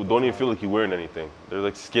actually check. Ooh, don't even feel like you're wearing anything. They're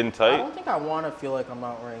like skin I tight. don't think I want to feel like I'm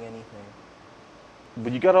not wearing anything.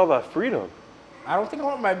 But you got all that freedom. I don't think I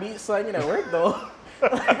want my meat slanging at work though.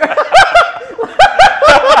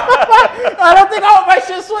 I don't think I want my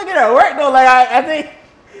shit swinging at work though. Like I think,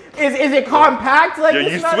 is it compact? Like Yeah,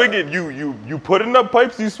 you swing it. You putting up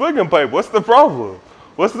pipes. You swinging pipe. What's the problem?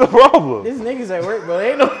 What's the problem? This niggas at work, bro.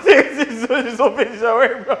 Ain't no there's no bitches at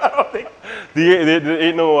work, bro. I don't think. There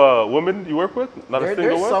ain't no woman you work with? Not a single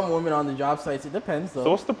There's one? some women on the job sites. It depends though.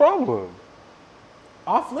 So what's the problem?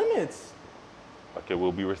 Off limits. Okay,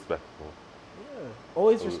 we'll be respectful. Yeah.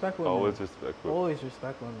 Always respect women. Always respectful. Always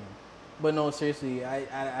respect women. But no, seriously,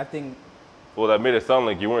 I think. Well, that made it sound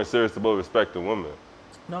like you weren't serious about respecting women.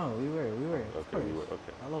 No, we were. Of Okay, course. we were.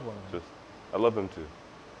 Okay. I love women. I love them too.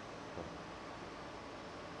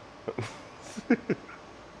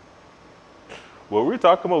 What were we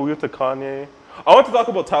talking about? We went to Kanye. I want to talk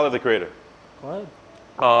about Tyler the Creator. What?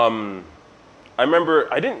 I remember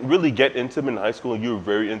I didn't really get into him in high school. You were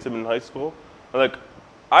very into him in high school. Like,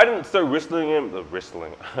 I didn't start I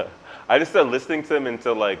didn't start listening to him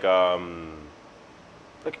until like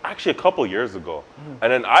actually a couple years ago.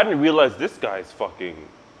 And then I didn't realize this guy's fucking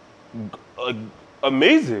like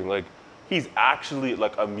amazing. Like, he's actually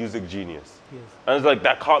like a music genius. Yes. And it's like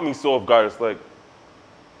that caught me so off guard. It's like,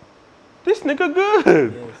 this nigga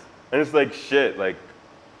good. Yes. And it's like shit. Like,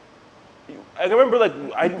 I remember like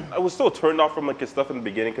I was so turned off from like his stuff in the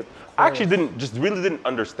beginning because I actually really didn't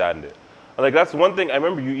understand it. And, like, that's one thing I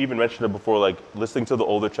remember you even mentioned it before. Like, listening to the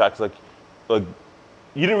older tracks, like you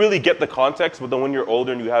didn't really get the context, but then when you're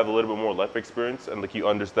older and you have a little bit more life experience and like you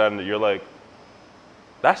understand that, you're like,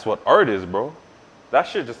 that's what art is, bro. That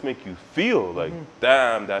shit just make you feel like,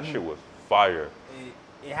 damn, that shit was fire.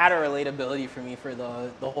 It had a relatability for me for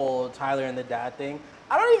the whole Tyler and the dad thing.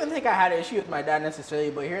 I don't even think I had an issue with my dad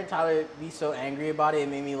necessarily, but hearing Tyler be so angry about it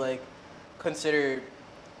made me like consider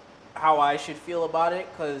how I should feel about it,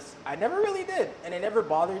 because I never really did, and it never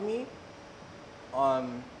bothered me.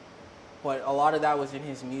 But a lot of that was in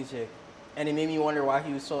his music, and it made me wonder why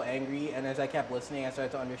he was so angry. And as I kept listening, I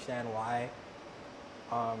started to understand why.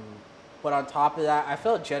 But on top of that, I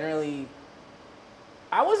felt generally,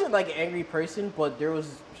 I wasn't like an angry person, but there was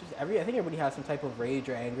just I think everybody has some type of rage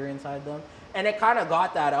or anger inside them. And it kind of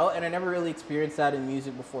got that out, and I never really experienced that in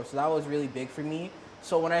music before. So that was really big for me.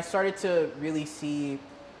 So when I started to really see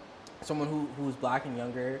someone who's black and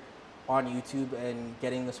younger on YouTube and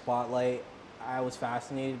getting the spotlight, I was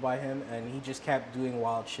fascinated by him, and he just kept doing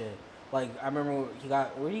wild shit. Like, I remember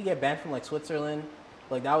where did he get banned from, like Switzerland?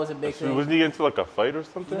 Like, that was a big thing. Wasn't he into like a fight or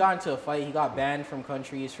something? He got into a fight. He got banned from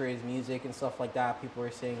countries for his music and stuff like that. People were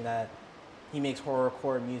saying that he makes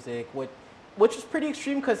horrorcore music, which is pretty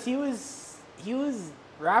extreme, because he was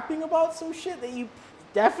rapping about some shit that you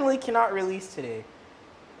definitely cannot release today.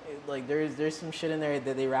 Like, there's some shit in there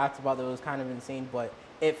that they rapped about that was kind of insane, but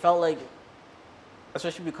it felt like,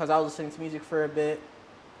 especially because I was listening to music for a bit,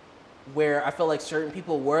 where I felt like certain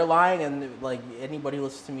people were lying, and like anybody who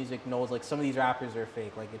listens to music knows like some of these rappers are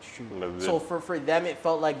fake, like it's true. So for them, it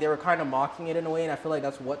felt like they were kind of mocking it in a way, and I feel like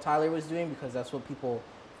that's what Tyler was doing, because that's what people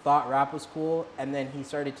thought rap was cool, and then he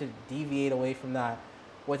started to deviate away from that.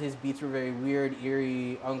 What his beats were very weird,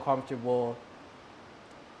 eerie, uncomfortable,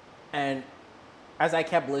 and as I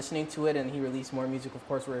kept listening to it, and he released more music, of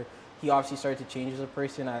course, where he obviously started to change as a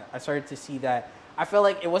person, I started to see that. I felt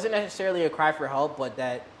like it wasn't necessarily a cry for help, but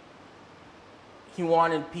that he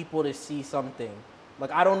wanted people to see something.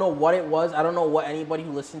 Like, I don't know what it was. I don't know what anybody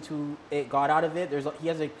who listened to it got out of it. He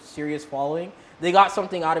has a serious following. They got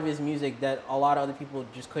something out of his music that a lot of other people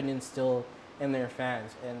just couldn't instill in their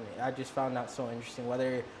fans. And I just found that so interesting.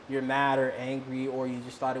 Whether you're mad or angry or you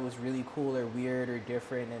just thought it was really cool or weird or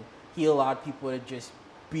different. And he allowed people to just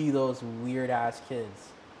be those weird-ass kids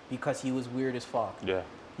because he was weird as fuck. Yeah.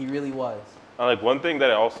 He really was. And like one thing that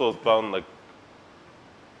I also found like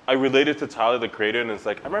I related to Tyler the Creator, and it's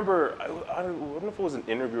like I remember I don't know if it was an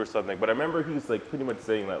interview or something, but I remember he was like pretty much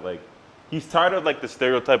saying that like he's tired of like the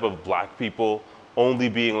stereotype of black people only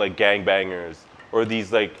being like gangbangers or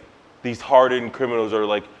these hardened criminals, or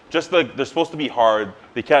like just like they're supposed to be hard,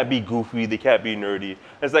 they can't be goofy, they can't be nerdy.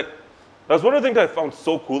 And it's like that's one of the things I found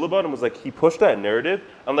so cool about him was like he pushed that narrative,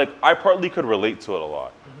 and like I partly could relate to it a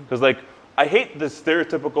lot because like I hate the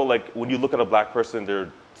stereotypical like when you look at a black person,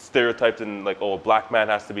 they're stereotyped in like, oh, a black man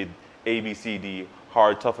has to be A, B, C, D,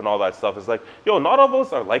 hard, tough, and all that stuff. It's like, yo, not all of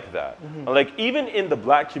us are like that. And like even in the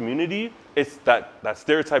black community, it's that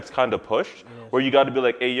stereotype's kind of pushed where you got to be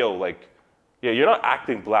like, hey, yo, like, yeah, you're not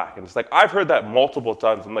acting black. And it's like I've heard that multiple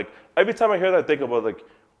times. I'm like every time I hear that, I think about like,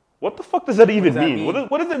 what the fuck does that even mean?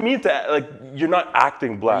 What does it mean to like you're not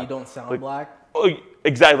acting black? Or you don't sound like, black. Oh,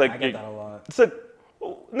 exactly. Like, I get that a lot. It's like,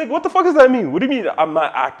 Nick, what the fuck does that mean? What do you mean I'm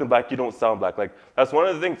not acting black, you don't sound black? Like, that's one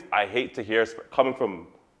of the things I hate to hear coming from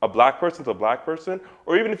a black person to a black person,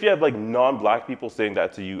 or even if you have like non-black people saying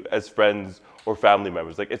that to you as friends or family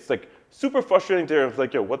members. Like, it's like super frustrating to hear. It's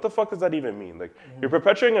like, yo, what the fuck does that even mean? Like, you're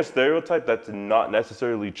perpetuating a stereotype that's not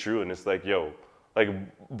necessarily true, and it's like, yo, like,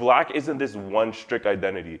 black isn't this one strict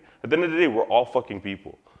identity. At the end of the day, we're all fucking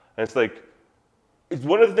people. And it's like, it's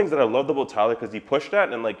one of the things that I loved about Tyler because he pushed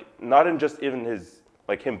that, and like, not in just even his,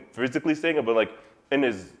 like him physically saying it, but like in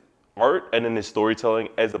his art and in his storytelling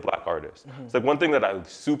as a black artist. It's like one thing that I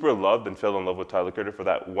super loved and fell in love with Tyler Creator for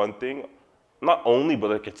that one thing. Not only, but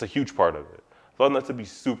like it's a huge part of it. I found that to be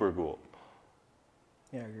super cool.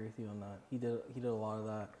 Yeah, I agree with you on that. He did a lot of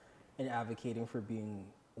that and advocating for being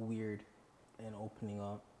weird and opening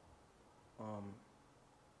up.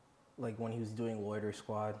 Like when he was doing Loiter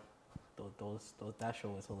Squad, that show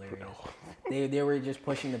was hilarious. They were just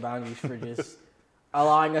pushing the boundaries for just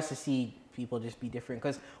allowing us to see people just be different.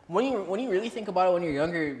 Because when you really think about it, when you're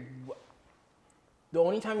younger, the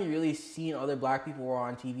only time you really seen other black people were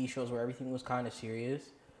on TV shows where everything was kind of serious.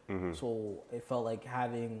 So it felt like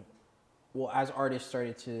having, well, as artists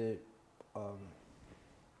started to,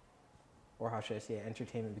 or how should I say it,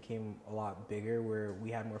 entertainment became a lot bigger where we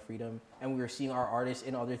had more freedom and we were seeing our artists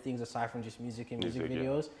in other things aside from just music and music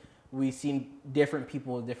videos. Yeah. We've seen different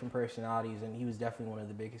people with different personalities, and he was definitely one of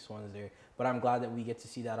the biggest ones there. But I'm glad that we get to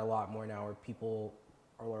see that a lot more now, where people,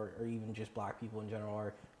 or even just black people in general,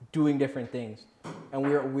 are doing different things, and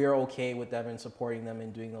we're okay with them and supporting them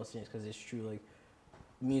and doing those things because it's true. Like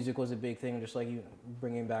music was a big thing, just like you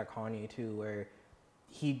bringing back Kanye too, where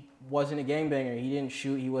he wasn't a gangbanger, he didn't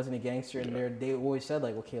shoot, he wasn't a gangster, and they always said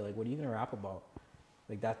like, okay, like what are you gonna rap about?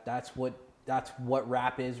 Like that's what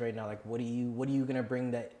rap is right now. Like, what are you gonna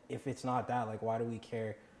bring that if it's not that? Like, why do we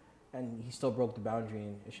care? And he still broke the boundary,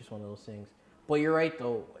 and it's just one of those things. But you're right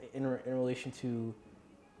though, in relation to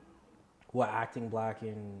what acting black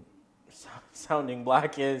and sounding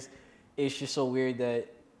black is, it's just so weird that.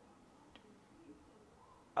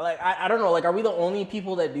 Like, I don't know. Like, are we the only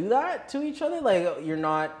people that do that to each other? Like, you're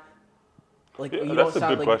not. Like, Yeah, you that's don't a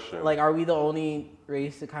sound good like, question. Like, are we the only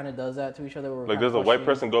race that kind of does that to each other? Like, there's a white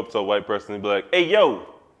person go up to a white person and be like, hey, yo,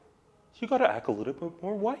 you gotta act a little bit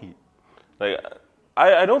more white. Like,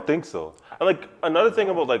 I don't think so. And like, another thing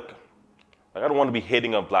about like I don't want to be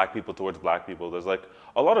hating on black people towards black people. There's like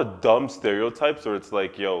a lot of dumb stereotypes where it's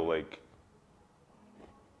like, yo, like,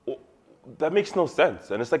 that makes no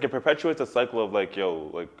sense. And it's like it perpetuates a cycle of like,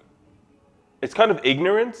 yo, like, it's kind of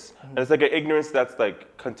ignorance, and it's like an ignorance that's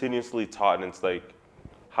like continuously taught, and it's like,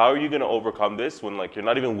 how are you gonna overcome this when like you're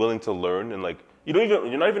not even willing to learn, and like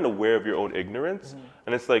you're not even aware of your own ignorance,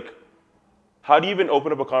 and it's like, how do you even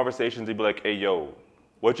open up a conversation to be like, hey, yo,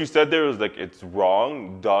 what you said there was like it's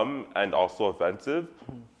wrong, dumb, and also offensive,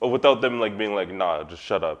 but without them like being like, nah, just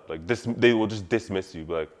shut up, like this, they will just dismiss you,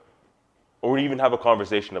 like, or even have a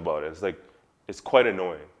conversation about it. It's like, it's quite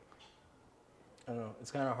annoying. I don't know.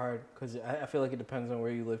 It's kind of hard because I feel like it depends on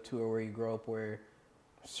where you live too or where you grow up, where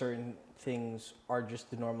certain things are just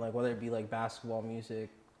the norm, like whether it be like basketball, music,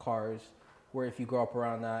 cars, where if you grow up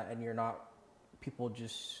around that and you're not, people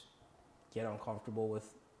just get uncomfortable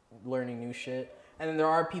with learning new shit. And then there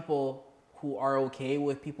are people who are okay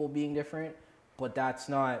with people being different, but that's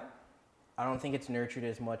not, I don't think it's nurtured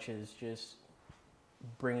as much as just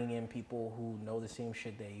bringing in people who know the same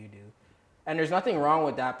shit that you do. And there's nothing wrong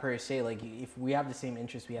with that per se. Like, if we have the same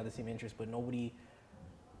interests, we have the same interests, but nobody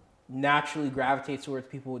naturally gravitates towards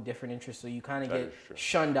people with different interests. So you kind of get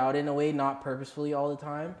shunned out in a way, not purposefully all the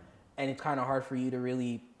time. And it's kind of hard for you to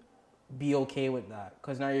really be okay with that.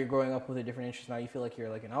 Because now you're growing up with a different interest. Now you feel like you're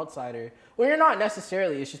like an outsider. Well, you're not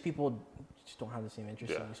necessarily. It's just people just don't have the same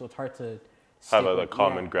interest in you. So it's hard to have a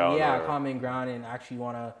common ground. Yeah, common ground, and actually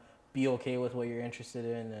want to be okay with what you're interested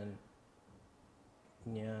in. And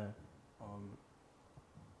yeah,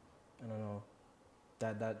 I don't know.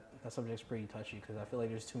 That subject's pretty touchy because I feel like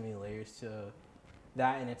there's too many layers to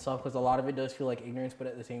that in itself. Because a lot of it does feel like ignorance, but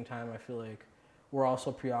at the same time, I feel like we're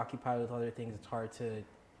also preoccupied with other things. It's hard to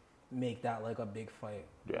make that like a big fight.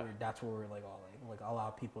 Yeah. That's where we're like all like allow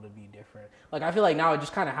people to be different. Like I feel like now it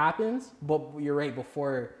just kind of happens, but you're right.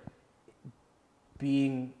 Before,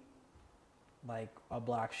 being like a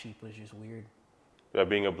black sheep was just weird. Yeah,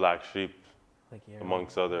 being a black sheep. Like,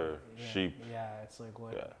 amongst other sheep. Yeah, it's like,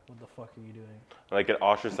 what the fuck are you doing? Like, it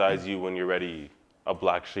ostracizes you when you're already a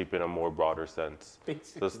black sheep in a more broader sense.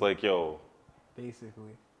 Basically. So it's like, yo.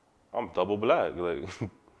 Basically. I'm double black. Like, I'm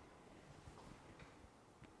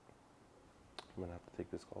going to have to take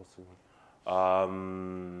this call soon. I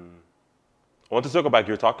want to circle back.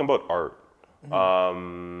 You were talking about art.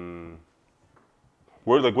 Mm-hmm.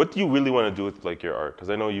 What do you really want to do with, like, your art? Because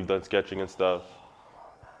I know you've done sketching and stuff.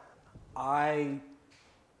 I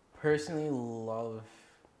personally love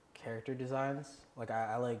character designs. Like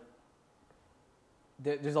I like.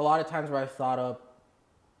 There's a lot of times where I've thought up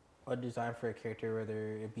a design for a character,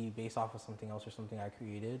 whether it be based off of something else or something I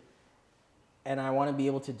created, and I want to be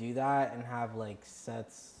able to do that and have like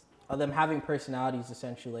sets of them having personalities.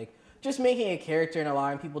 Essentially, like just making a character and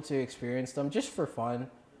allowing people to experience them just for fun.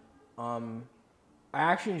 I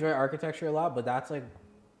actually enjoy architecture a lot, but that's like.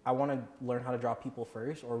 I want to learn how to draw people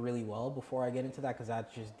first or really well before I get into that because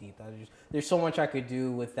that's just deep. There's so much I could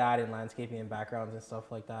do with that in landscaping and backgrounds and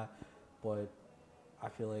stuff like that. But I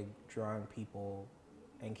feel like drawing people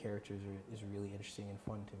and characters is really interesting and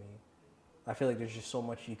fun to me. I feel like there's just so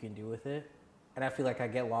much you can do with it. And I feel like I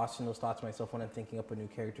get lost in those thoughts myself when I'm thinking up of new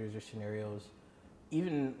characters or scenarios.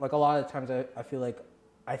 Even like a lot of times I feel like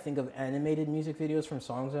I think of animated music videos from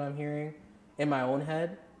songs that I'm hearing in my own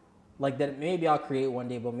head. Like that maybe I'll create one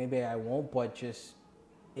day, but maybe I won't. But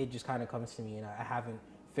it just kind of comes to me, and I haven't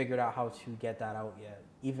figured out how to get that out yet.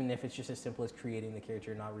 Even if it's just as simple as creating the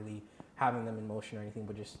character, not really having them in motion or anything,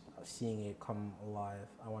 but just seeing it come alive.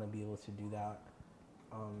 I want to be able to do that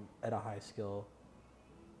at a high skill.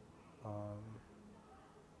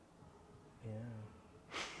 Yeah.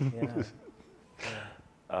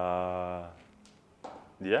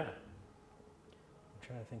 Yeah. I'm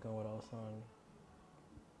trying to think on what else on.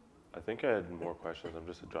 I think I had more questions. I'm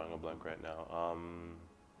just drawing a blank right now.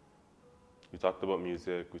 We talked about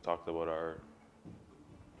music. We talked about art.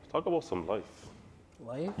 Let's talk about some life.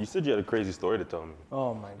 Life? You said you had a crazy story to tell me.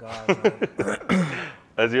 Oh my God.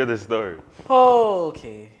 Let's hear this story. Oh,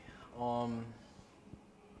 okay. How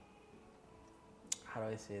do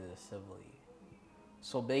I say this civilly?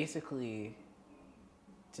 So basically,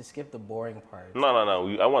 to skip the boring part. No.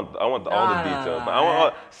 I want all the details. I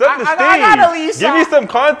want set the stage. Give me some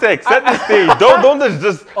context. Set the stage. Don't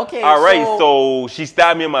just. Okay. All right. So she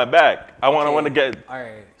stabbed me in my back. I want to get. All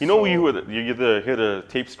right. You know when you hear the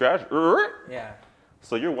tape scratch. Yeah.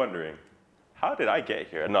 So you're wondering, how did I get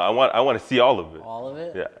here? No, I want to see all of it. All of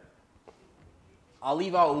it. Yeah. I'll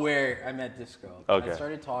leave out where I met this girl. Okay. I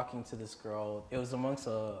started talking to this girl. It was amongst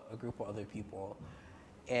a group of other people,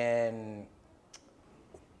 and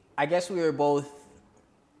I guess we were both,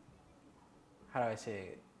 how do I say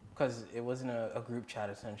it? Because it wasn't a group chat,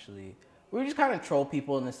 essentially. We were just kind of troll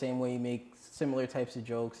people in the same way you make similar types of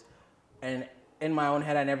jokes. And in my own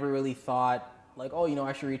head, I never really thought, like, oh,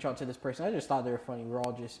 I should reach out to this person. I just thought they were funny. We were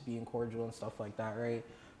all just being cordial and stuff like that, right?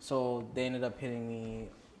 So they ended up hitting me,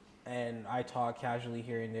 and I talked casually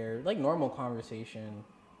here and there, like normal conversation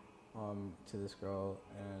to this girl.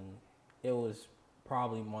 And it was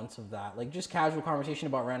probably months of that, like just casual conversation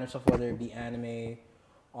about random stuff, whether it be anime,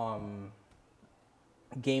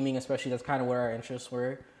 gaming, especially. That's kind of where our interests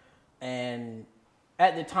were. And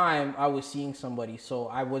at the time, I was seeing somebody, so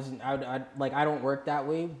I wasn't. I don't work that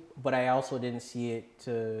way, but I also didn't see it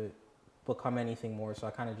to become anything more. So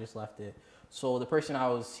I kind of just left it. So the person I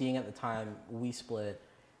was seeing at the time, we split,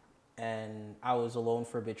 and I was alone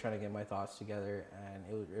for a bit trying to get my thoughts together. And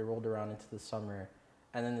it rolled around into the summer,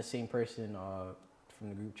 and then the same person from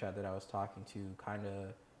the group chat that I was talking to kind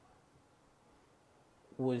of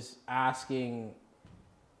was asking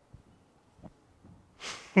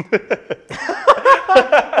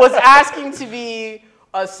to be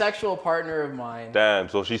a sexual partner of mine. Damn,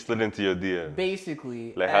 so she slid into your DM.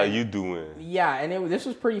 Basically. Like, how you doing? Yeah, and this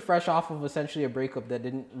was pretty fresh off of essentially a breakup that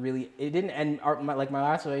didn't end, my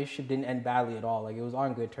last relationship didn't end badly at all. Like, it was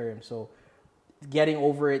on good terms. So getting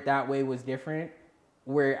over it that way was different,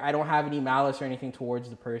 where I don't have any malice or anything towards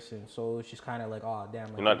the person. So it's just kind of like, oh, damn.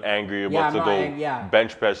 Like, You're not angry about to go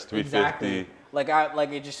bench press 350. Exactly. Like,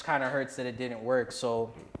 it just kind of hurts that it didn't work.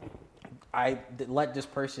 So I let this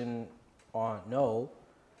person know,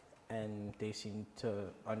 and they seem to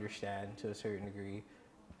understand to a certain degree,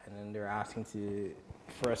 and then they're asking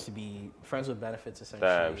for us to be friends with benefits, essentially.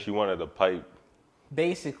 Damn, she wanted a pipe.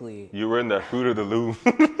 Basically. You were in that Fruit of the Loom.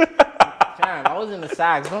 Damn, I was in the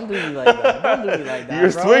sax. Don't do me like that. Don't do me like that,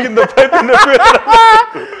 You're bro. swinging the pipe in the Fruit of the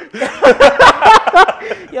Loom.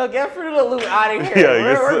 Yo, get Fruit of the Loom out of here. Yeah,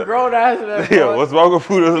 we're grown ass men, bro. Yo, what's wrong with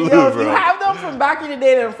Fruit of the Loom, Yo, if bro? you have them from back in the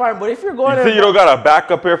day, then fine. But if you're going You think you don't got a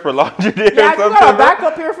backup here for laundry day or yeah, if you something? got a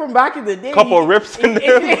backup here from back in the day. Couple rips in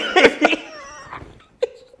there.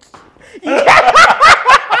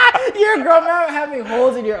 You're a grown man having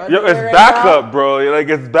holes in your underwear. Yo, it's right backup, now. bro. Like,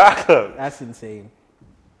 it's backup. That's insane.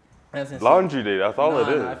 That's insane. Laundry day, that's all it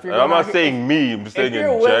is. And I'm not saying me, I'm just saying in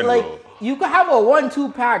If general. like, you could have a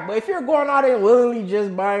 1-2 pack, but if you're going out and willingly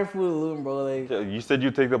just buying Fruit of the Loom, bro, like, You said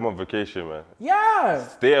you take them on vacation, man. yeah,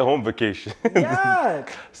 Stay at home vacation. yeah.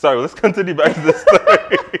 Sorry, let's continue back to the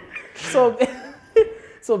story.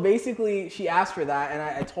 So basically, she asked for that, and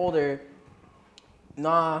I told her,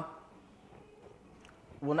 nah.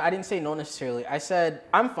 Well, I didn't say no necessarily. I said,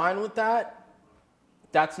 I'm fine with that.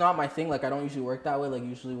 That's not my thing. Like, I don't usually work that way. Like,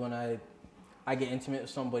 usually when I get intimate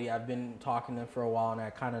with somebody, I've been talking to them for a while, and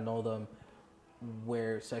I kind of know them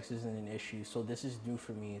where sex isn't an issue. So this is new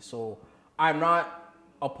for me. So I'm not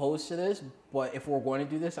opposed to this, but if we're going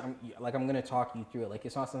to do this, I'm going to talk you through it. Like,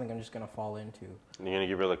 it's not something I'm just going to fall into. You're going to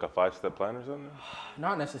give her like a 5-step plan or something?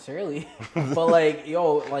 Not necessarily. But like,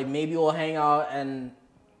 yo, like maybe we'll hang out and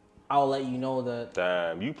I'll let you know that.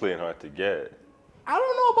 Damn, you playing hard to get. I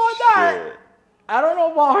don't know about that. Shit. I don't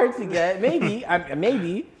know about hard to get. Maybe.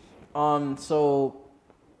 Maybe. So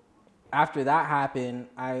after that happened,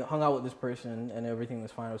 I hung out with this person and everything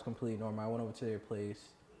was fine. It was completely normal. I went over to their place.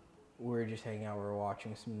 We were just hanging out. We were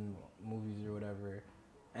watching some movies or whatever.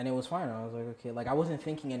 And it was fine. I was like, okay. Like, I wasn't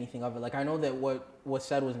thinking anything of it. Like, I know that what was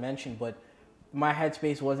said was mentioned, but my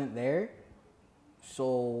headspace wasn't there.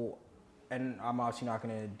 So, and I'm obviously not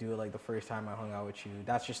going to do it like the first time I hung out with you.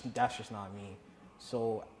 That's just not me.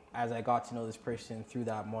 So, as I got to know this person through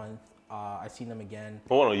that month, I seen them again.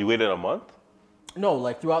 Hold on, you waited a month? No,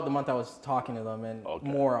 like throughout the month I was talking to them and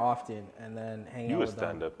more often, and then hanging out with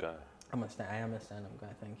them. You a stand-up guy. I am a stand-up guy.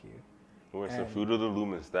 Thank you. We're some Fruit of the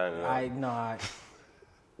Loom and standing up. I'm not.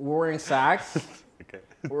 We're wearing sacks. Okay.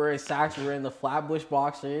 We're wearing sacks. We're in the Flatbush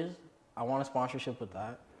boxers. I want a sponsorship with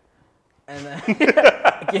that. And then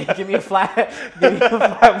give me a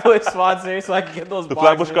Flatbush sponsor so I can get those. The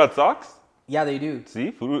boxers. Flatbush got socks? Yeah, they do.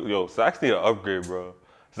 See, socks need an upgrade, bro.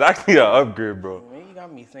 Socks need an upgrade, bro. Man, you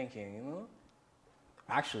got me thinking, you know.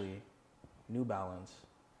 Actually, New Balance.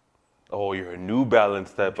 Oh, you're a New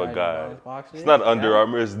Balance type of guy. Boxers? It's not Under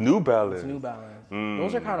Armour, it's New Balance. It's New Balance.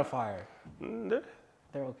 Those are kind of fire. They're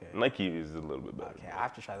okay. Nike is a little bit better. Okay, I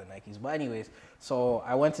have to try the Nikes. But anyways, so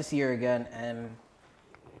I went to see her again, and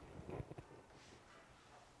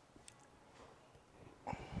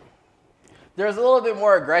there's a little bit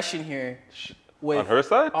more aggression here. On her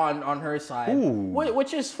side? On her side. Ooh.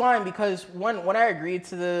 Which is fine, because when I agreed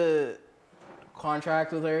to the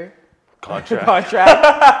contract with her. Contract.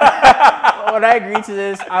 When I agreed to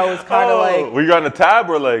this, I was kind of like. Were you on the tab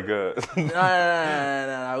or like? No.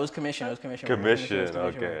 It was commission. Commission.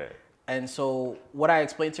 Okay. And so what I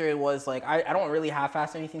explained to her was like, I don't really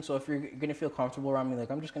half-ass anything. So if you're gonna feel comfortable around me,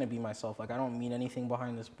 like I'm just gonna be myself. Like I don't mean anything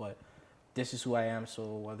behind this, but this is who I am. So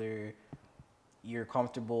whether you're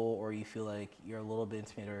comfortable or you feel like you're a little bit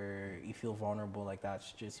intimate or you feel vulnerable, like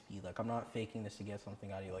that's just be like, I'm not faking this to get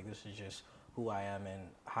something out of you. Like this is just who I am and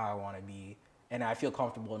how I want to be. And I feel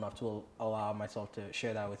comfortable enough to allow myself to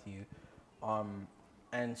share that with you.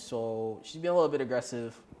 And so she's being a little bit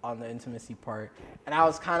aggressive on the intimacy part. And I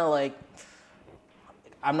was kind of like,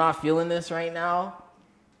 I'm not feeling this right now.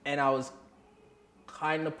 And I was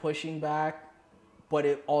kind of pushing back. But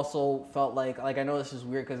it also felt like I know this is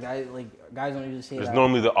weird because guys don't usually say that. It's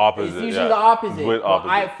normally the opposite. It's usually the opposite. With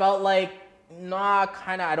opposite. I felt like, nah,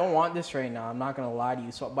 kind of, I don't want this right now. I'm not going to lie to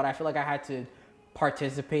you. So, but I feel like I had to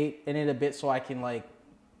participate in it a bit so I can like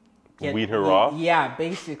weed her off? Yeah,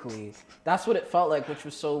 basically. That's what it felt like, which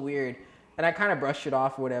was so weird. And I kind of brushed it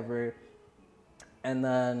off or whatever. And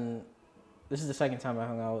then this is the second time I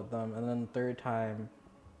hung out with them. And then the third time,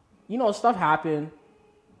 stuff happened.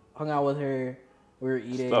 hung out with her. We were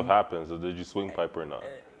eating. Stuff happens. So did you swing pipe or not?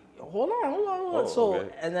 Hold on. Oh, So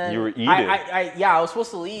okay. and then You were eating. I was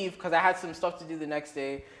supposed to leave because I had some stuff to do the next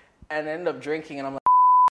day, and I ended up drinking. And I'm like,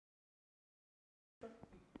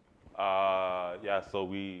 yeah. So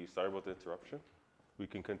sorry about the interruption. We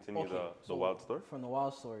can continue the wild story. From the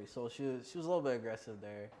wild story. So she was a little bit aggressive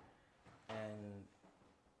there, and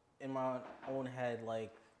in my own head,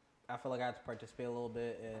 like I felt like I had to participate a little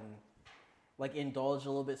bit and like indulge a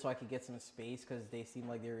little bit so I could get some space because they seemed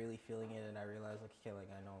like they were really feeling it, and I realized like, okay, like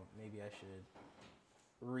I know maybe I should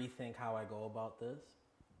rethink how I go about this.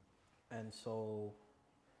 And so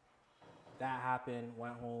that happened.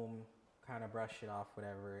 Went home, kind of brushed it off,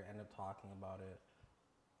 whatever. Ended up talking about it.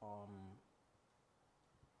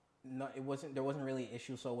 No, it wasn't. There wasn't really an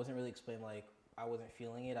issue, so it wasn't really explained. Like I wasn't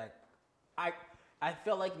feeling it. I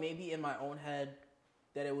felt like maybe in my own head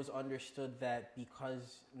that it was understood that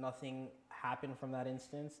because nothing happened from that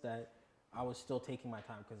instance, that I was still taking my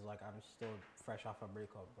time because like I'm still fresh off a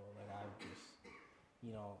breakup, bro. Like I just,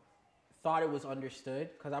 thought it was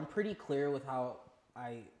understood because I'm pretty clear with how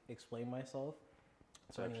I explain myself.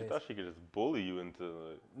 So she thought she could just bully you into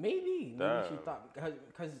like, maybe she thought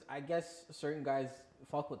because I guess certain guys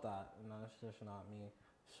fuck with that, and that's just not me.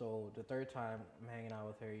 So the third time I'm hanging out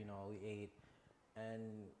with her, we ate and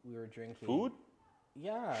we were drinking food.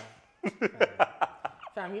 Yeah.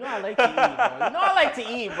 Fam, I like to eat, bro. I like to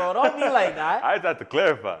eat, bro. Don't be like that. I just have to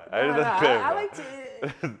clarify. I like to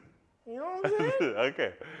eat. You know what I'm saying?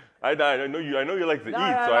 Okay. I know you like to eat, so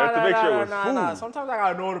I have to make sure it was food. Nah. Sometimes I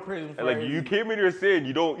gotta know the person. And like you came in here saying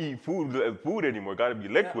you don't eat food anymore. Gotta be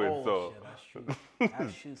liquid. So shit, that's true.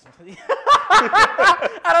 That's true. Sometimes.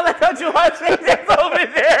 I don't like how you watch things over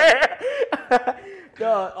there.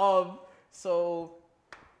 No. So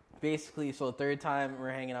basically, so the third time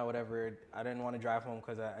we're hanging out, whatever. I didn't want to drive home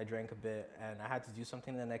because I drank a bit, and I had to do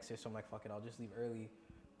something the next day. So I'm like, fuck it, I'll just leave early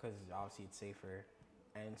because obviously it's safer.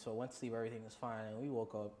 And so went to sleep, everything was fine, and we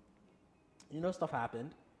woke up. Stuff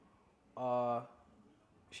happened.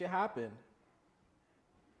 Shit happened.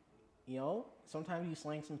 Sometimes you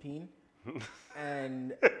slang some peen.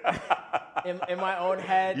 And in my own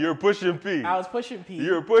head, you're pushing P. I was pushing P.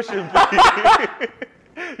 You're pushing P.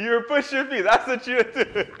 You're pushing P. That's what you're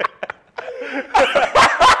doing.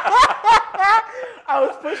 I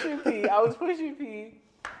was pushing P.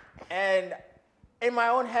 And in my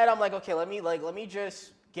own head, I'm like, okay, let me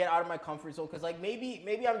just get out of my comfort zone because like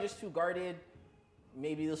maybe I'm just too guarded.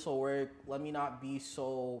 Maybe this will work. Let me not be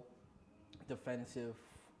so defensive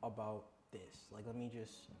about this. Like, let me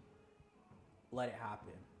just let it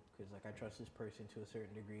happen because like I trust this person to a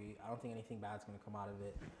certain degree. I don't think anything bad's gonna come out of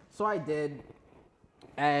it. So I did,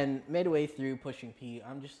 and midway through pushing P,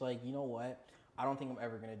 I'm just like, you know what? I don't think I'm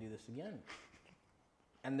ever gonna do this again.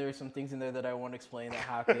 And there's some things in there that I won't explain that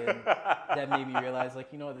happened that made me realize,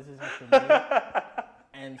 like, this isn't for me.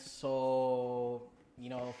 And so,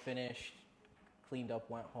 finished, cleaned up,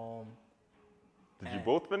 went home. Did you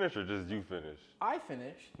both finish or just you finish? I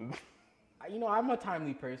finished. I'm a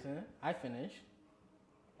timely person. I finished.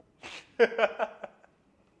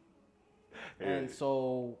 And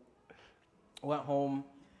so, went home,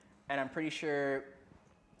 and I'm pretty sure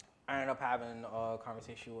I ended up having a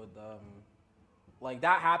conversation with like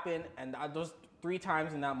that happened, and those 3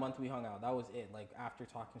 times in that month we hung out. That was it. Like after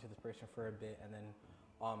talking to this person for a bit, and then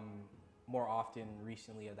more often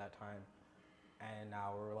recently at that time, and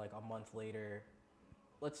now we're like a month later.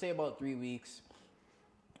 Let's say about 3 weeks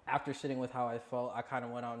after sitting with how I felt, I kind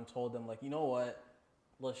of went out and told them like, you know what?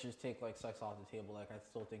 Let's just take like sex off the table. Like I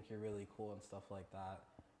still think you're really cool and stuff like that,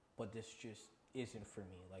 but this just isn't for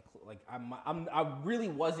me. Like I really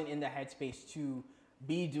wasn't in the headspace to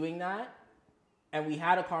be doing that. And we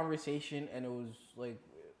had a conversation, and it was like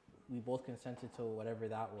we both consented to whatever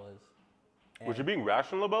that was. And was you being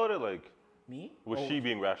rational about it? Like me? Was she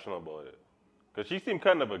being rational about it? Because she seemed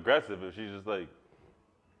kind of aggressive. If she's just like,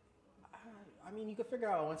 I mean, you could figure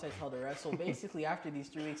out once I tell the rest. So basically, after these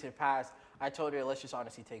 3 weeks had passed, I told her, let's just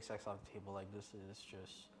honestly take sex off the table. Like this is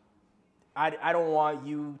just, I don't want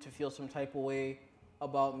you to feel some type of way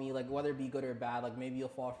about me, like whether it be good or bad. Like maybe you'll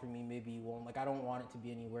fall for me, maybe you won't. Like I don't want it to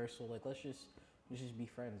be any worse. So like let's just be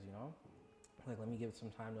friends, Like let me give it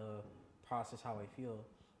some time to process how I feel.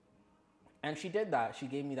 And she did that. She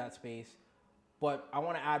gave me that space. But I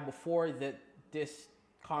want to add, before this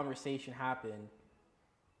conversation happened,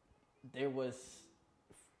 there was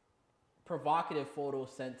provocative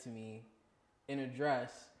photos sent to me in a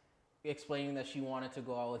dress explaining that she wanted to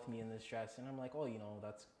go out with me in this dress. And I'm like, oh,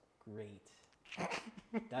 that's great.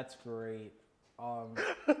 That's great.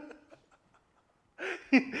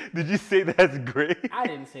 Did you say that's great? I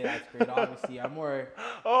didn't say that's great. Obviously, I'm more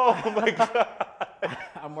Oh my god.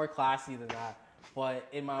 I'm more classy than that. But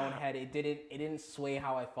in my own head, it didn't sway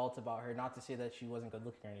how I felt about her. Not to say that she wasn't good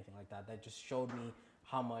looking or anything like that. That just showed me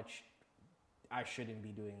how much I shouldn't be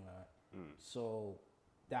doing that. So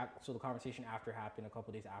the conversation after happened a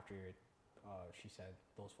couple days after she said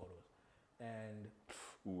those photos, and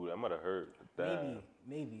Ooh, that might have hurt. Damn.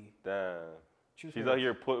 maybe Damn. Truth She's hurts. out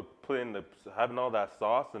here having all that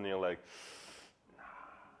sauce, and you're like,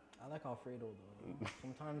 I like Alfredo though.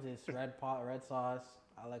 Sometimes it's red sauce.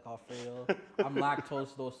 I like Alfredo. I'm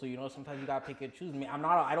lactose though, so sometimes you gotta pick and choose. Me,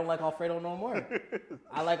 I don't like Alfredo no more.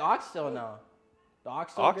 I like oxtail now. The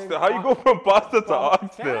oxtail. How you go from pasta to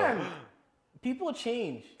oxtail? Fam, people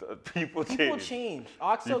change. People change.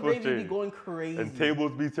 Oxtail gravy be going crazy. And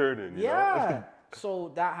tables be turning. You Yeah. know?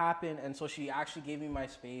 So that happened, and so she actually gave me my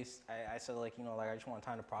space. I said I just want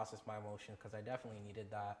time to process my emotions because I definitely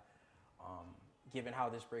needed that. Given how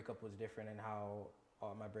this breakup was different and how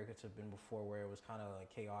my breakups have been before, where it was kind of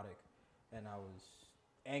chaotic, and I was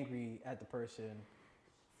angry at the person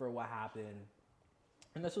for what happened.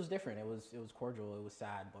 And this was different. It was cordial. It was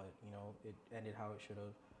sad, but it ended how it should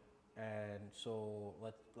have. And so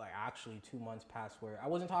actually 2 months passed where I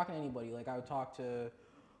wasn't talking to anybody. I would talk to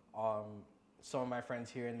some of my friends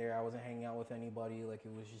here and there. I wasn't hanging out with anybody. It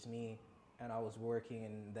was just me, and I was working.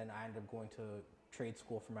 And then I ended up going to trade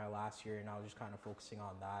school for my last year, and I was just kind of focusing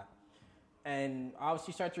on that. And I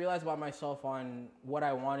obviously started to realize about myself on what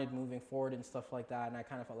I wanted moving forward and stuff like that. And I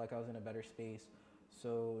kind of felt like I was in a better space.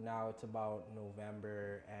 So now it's about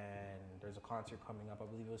November, and there's a concert coming up. I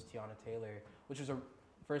believe it was Tiana Taylor, which was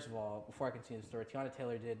first of all, before I continue the story, Tiana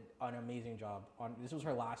Taylor did an amazing job. This was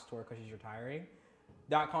her last tour because she's retiring.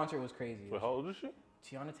 That concert was crazy. Wait, how old is she?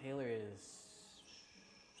 Tiana Taylor is,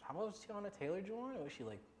 how old was Tiana Taylor, Juwan? Was she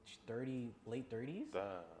 30, late 30s?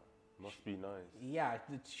 That must be nice. Yeah,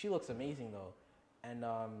 she looks amazing though. And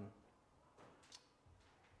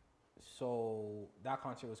so that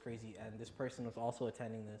concert was crazy, and this person was also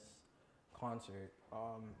attending this concert.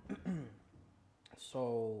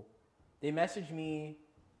 So they messaged me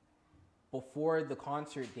before the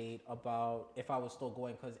concert date about if I was still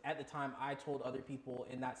going, because at the time I told other people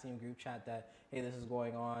in that same group chat that, hey, this is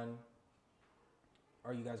going on.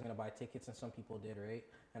 Are you guys gonna buy tickets? And some people did, right?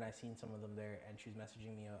 And I seen some of them there, and she was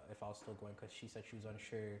messaging me if I was still going, because she said she was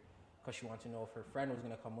unsure, because she wanted to know if her friend was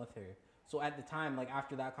gonna come with her. So at the time,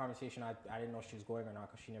 after that conversation, I didn't know if she was going or not,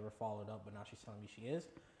 because she never followed up, but now she's telling me she is,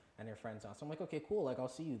 and her friend's out. So I'm like, okay, cool, I'll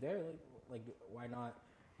see you there, why not?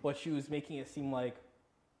 But she was making it seem like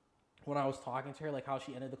when I was talking to her, how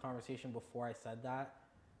she ended the conversation before I said that,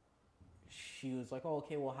 she was like, oh,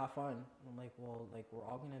 okay, well, have fun. And I'm like, well, we're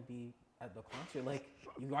all gonna be at the concert.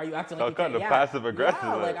 Are you acting like you kind can't? of passive aggressive.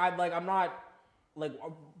 Yeah, I'm not,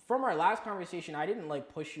 from our last conversation, I didn't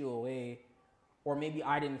push you away, or maybe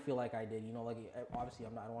I didn't feel like I did. Obviously,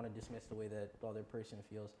 I don't want to dismiss the way that the other person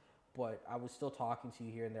feels, but I was still talking to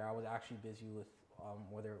you here and there. I was actually busy with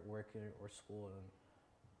whether work or school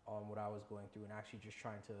and what I was going through, and actually just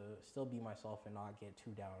trying to still be myself and not get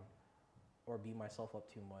too down or beat myself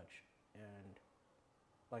up too much. And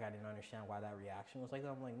I didn't understand why that reaction was like that.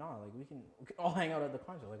 I'm like, nah, we can all hang out at the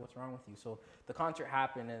concert. What's wrong with you? So the concert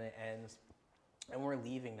happened and it ends, and we're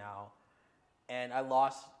leaving now. And I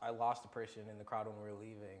lost the person in the crowd when we were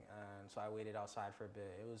leaving, and so I waited outside for a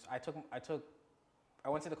bit. I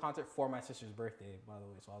went to the concert for my sister's birthday, by the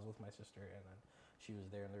way. So I was with my sister, and then she was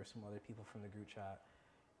there, and there were some other people from the group chat.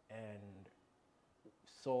 And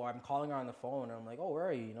so I'm calling her on the phone, and I'm like, oh, where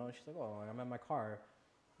are you? And she's like, oh, I'm at my car.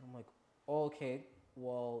 And I'm like, oh, okay.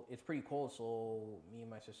 Well, it's pretty cold, so me and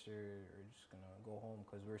my sister are just gonna go home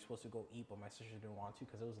because we were supposed to go eat, but my sister didn't want to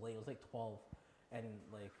because it was late. It was 12, and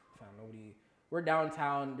nobody. We're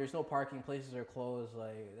downtown. There's no parking. Places are closed.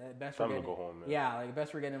 Best Time to go home. Man. Yeah,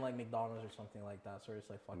 best we're getting McDonald's or something like that. So it's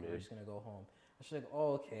fuck it, we're just gonna go home. And she's like,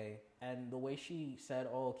 oh, okay. And the way she said,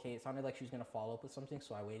 oh, okay, it sounded like she was gonna follow up with something.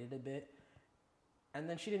 So I waited a bit, and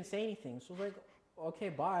then she didn't say anything. So I was like, okay,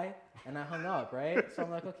 bye. And I hung up, right? So I'm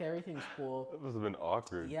like, okay, everything's cool. That must have been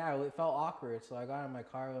awkward. Yeah, it felt awkward. So I got in my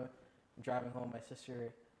car, I'm driving home, my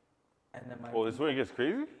sister, and then my... Oh, this is where it gets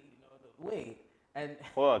crazy? Wait, and...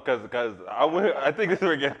 Hold on, because I think this is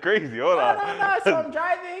where it gets crazy. Hold on. No. So I'm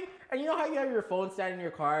driving, and you know how you have your phone standing in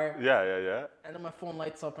your car? Yeah. And then my phone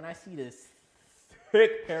lights up, and I see this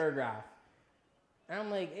thick paragraph. And I'm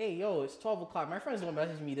like, hey, yo, it's 12 o'clock. My friends don't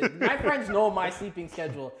message me. My friends know my sleeping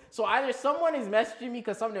schedule. So either someone is messaging me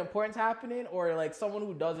because something important's happening, or someone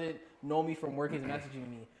who doesn't know me from work is messaging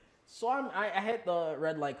me. So I hit the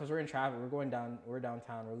red light because we're in traffic. We're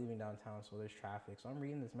downtown. We're leaving downtown, so there's traffic. So I'm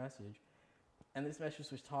reading this message. And this message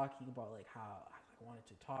was talking about like how I wanted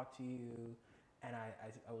to talk to you, and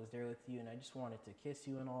I was there with you, and I just wanted to kiss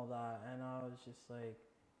you and all that. And I was just like,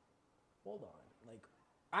 hold on. Like,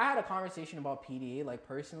 I had a conversation about PDA. Like,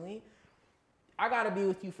 personally, I gotta be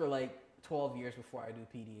with you for like 12 years before I do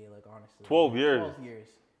PDA. Like, honestly, 12 years. 12 years.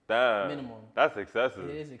 Damn. Minimum. That's excessive.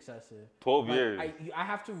 It is excessive. 12 like, years. I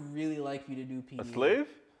have to really like you to do PDA. A slave?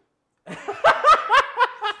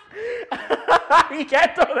 You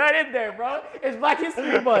can't throw that in there, bro. It's Black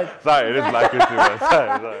History Month. Sorry, it is Black History Month.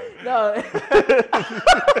 Sorry.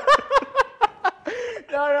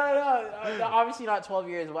 No, obviously not 12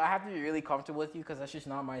 years, but I have to be really comfortable with you because that's just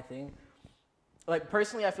not my thing. Like,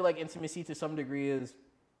 personally, I feel like intimacy to some degree is,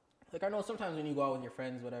 like, I know sometimes when you go out with your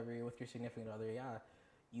friends, whatever, with your significant other, yeah,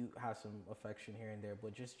 you have some affection here and there,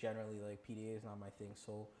 but just generally, like, PDA is not my thing.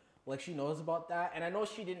 So, like, she knows about that, and I know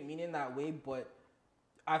she didn't mean it in that way, but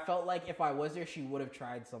I felt like if I was there, she would have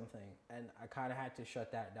tried something, and I kind of had to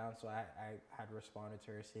shut that down. So I had responded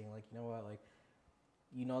to her saying, like, you know what, like,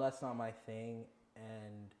 you know that's not my thing,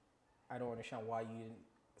 and I don't understand why you didn't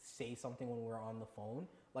say something when we were on the phone.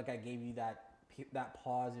 Like, I gave you that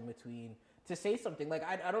pause in between to say something. Like,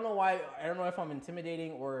 I don't know why, I don't know if I'm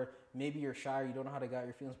intimidating or maybe you're shy or you don't know how to get out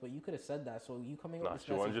your feelings, but you could have said that. So you coming up with this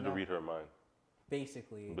she wanted you to now, read her mind.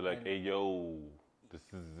 basically. Be like, hey, yo, this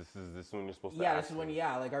is when you're supposed to yeah, ask this is when, me.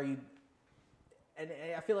 yeah, like, are you, and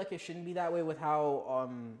I feel like it shouldn't be that way with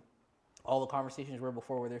how all the conversations were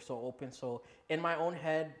before, where they're so open. So in my own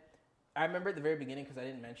head, I remember at the very beginning, because I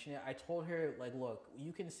didn't mention it, I told her, like, look,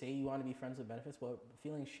 you can say you want to be friends with benefits, but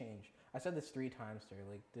feelings change. I said this 3 times to her,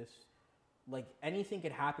 like, anything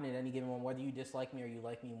could happen at any given moment, whether you dislike me or you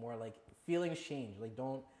like me more, like, feelings change. Like,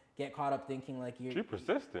 don't get caught up thinking, like, She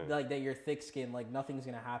persistent. like, that you're thick-skinned, like, nothing's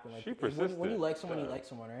going to happen. Like, She persistent. when you like someone, yeah. you like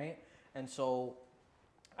someone, right? And so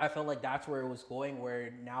I felt like that's where it was going,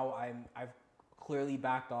 where now I've clearly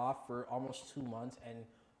backed off for almost 2 months, and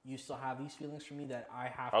you still have these feelings for me that I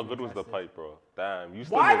have How to good was the address pipe, bro? Damn.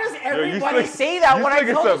 Why does everybody say that when I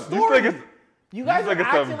tell the story? You guys are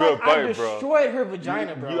acting like I destroyed her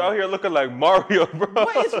vagina, bro. You out here looking like Mario, bro.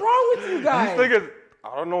 What is wrong with you guys? These niggas,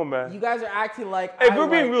 I don't know, man. You guys are acting like If we're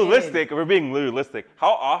being realistic,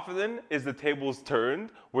 how often is the tables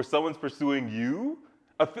turned where someone's pursuing you?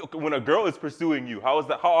 When a girl is pursuing you, how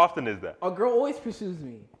often is that? A girl always pursues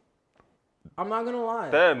me. I'm not gonna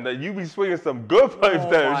lie. Damn, that you be swinging some good pipes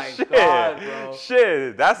there. My Shit. God, bro.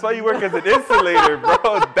 Shit. That's why you work as an insulator,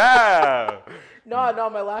 bro. Damn. No,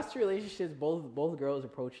 my last 2 relationships, both girls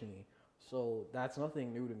approached me. So that's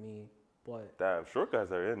nothing new to me. But Damn, short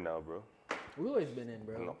guys are in now, bro. we've always been in,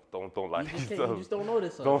 bro. No, don't lie to yourself. You just don't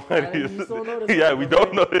notice us. Don't lie to You just don't notice us. Yeah, we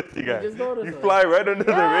don't notice you guys. just notice You us. fly right under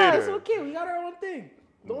the radar. Yeah, it's okay. We got our own thing.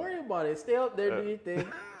 Don't worry about it. Stay up there, do your thing.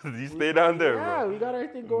 You stay down there, Yeah, bro. we got our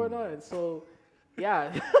thing going on. So,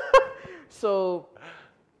 yeah. So,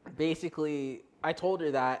 basically, I told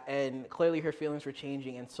her that, and clearly her feelings were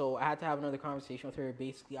changing, and so I had to have another conversation with her,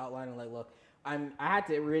 basically outlining, like, look, I had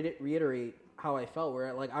to reiterate how I felt,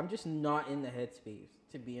 where, like, I'm just not in the headspace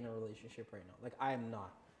to be in a relationship right now. Like, I am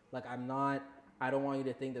not. Like, I'm not. I don't want you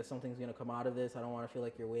to think that something's gonna come out of this. I don't want to feel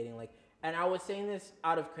like you're waiting. Like, and I was saying this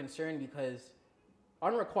out of concern because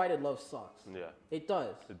unrequited love sucks. Yeah. It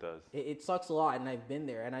does. It does. It sucks a lot, and I've been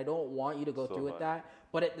there, and I don't want you to go through with that.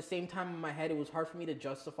 But at the same time, in my head, it was hard for me to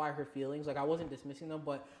justify her feelings. Like, I wasn't dismissing them,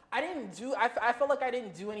 but I felt like I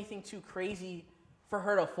didn't do anything too crazy for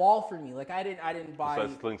her to fall for me. Like, I didn't buy.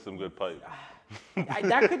 Besides sling some good pipe.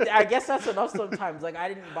 I guess that's enough sometimes. Like, I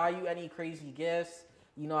didn't buy you any crazy gifts.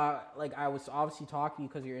 You know, I was obviously talking to you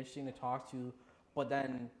because you're interesting to talk to, but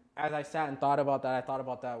then as I sat and thought about that, I thought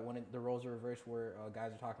about that when the roles are reversed, where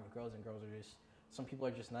guys are talking to girls and girls are just, some people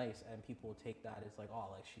are just nice, and people take that as like, oh,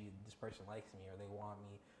 like this person likes me or they want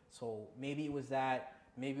me. So maybe it was that,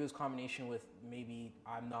 maybe it was combination with maybe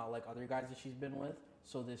I'm not like other guys that she's been with,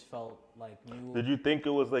 so this felt like new. Did you think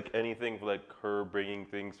it was like anything like her bringing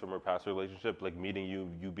things from her past relationship, like meeting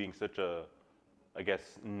you being such a, I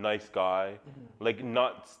guess, nice guy, like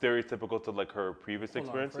not stereotypical to like her previous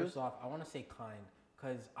experiences? First off, I want to say kind.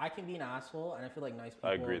 Because I can be an asshole, and I feel like nice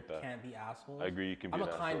people can't be assholes. I agree, you can be I'm an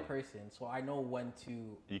a asshole. kind person, so I know when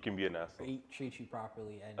to... You can be an asshole. Treat you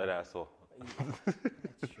properly. And an asshole. It's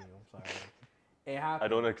true, I'm sorry. It happens. I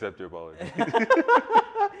don't accept your apology.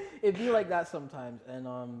 It'd be like that sometimes,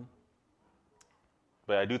 and...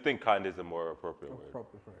 But I do think kind is a more appropriate word.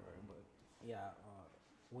 But yeah,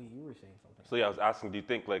 you were saying something. So yeah, I was asking, do you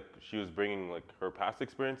think like she was bringing like her past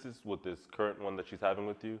experiences with this current one that she's having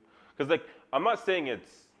with you? Because like, I'm not saying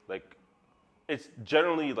it's like, it's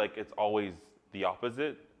generally like it's always the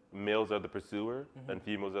opposite. Males are the pursuer and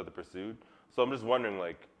females are the pursued. So I'm just wondering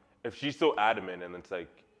like, if she's so adamant, and it's like,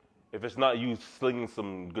 if it's not you slinging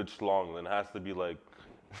some good schlong, then it has to be like,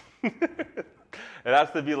 it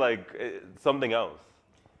has to be like something else.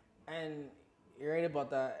 And you're right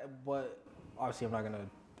about that, but obviously I'm not gonna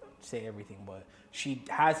say everything, but she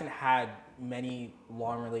hasn't had many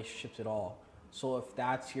long relationships at all. So if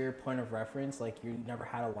that's your point of reference, like you never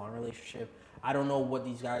had a long relationship, I don't know what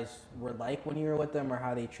these guys were like when you were with them or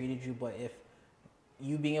how they treated you, but if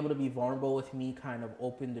you being able to be vulnerable with me kind of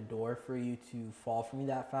opened the door for you to fall for me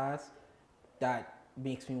that fast, that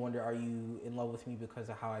makes me wonder, are you in love with me because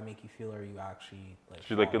of how I make you feel, or are you actually like...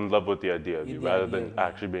 She's like in love with the idea of you rather than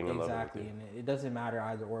actually being in love with you. Exactly, and it doesn't matter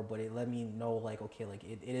either or, but it let me know like, okay, like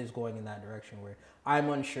it is going in that direction where I'm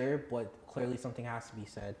unsure, but clearly something has to be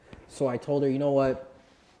said. So I told her, you know what,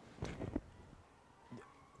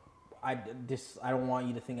 I don't want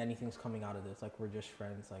you to think anything's coming out of this. Like, we're just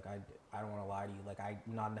friends. Like, I don't want to lie to you. Like, I'm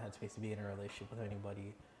not in the headspace to be in a relationship with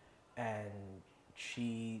anybody. And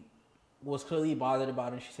she was clearly bothered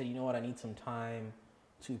about it. And she said, you know what, I need some time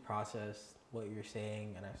to process what you're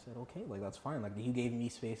saying. And I said, okay, like, that's fine. Like, you gave me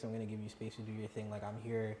space. I'm going to give you space to do your thing. Like, I'm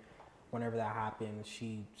here whenever that happens.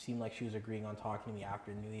 She seemed like she was agreeing on talking to me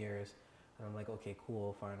after New Year's. And I'm like, okay,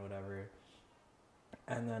 cool, fine, whatever.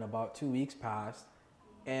 And then about 2 weeks passed.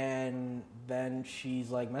 And then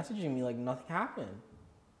she's like messaging me like nothing happened.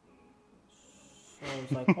 So I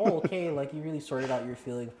was like, oh, okay, like you really sorted out your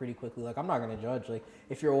feelings pretty quickly. Like, I'm not gonna judge. Like,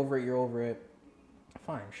 if you're over it, you're over it.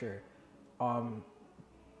 Fine, sure.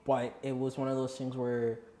 But it was one of those things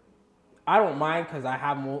where I don't mind because I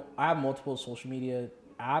have multiple social media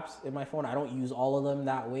apps in my phone. I don't use all of them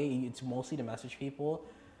that way. It's mostly to message people.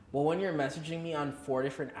 But when you're messaging me on 4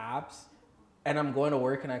 different apps, and I'm going to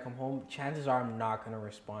work and I come home, chances are I'm not going to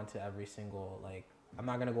respond to every single, like, I'm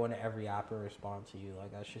not going to go into every app and respond to you.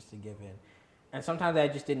 Like, that's just a given. And sometimes I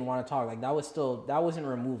just didn't want to talk. Like, that wasn't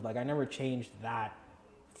removed. Like, I never changed that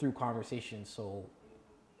through conversation. So,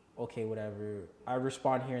 okay, whatever. I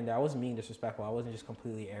respond here and there. I wasn't being disrespectful. I wasn't just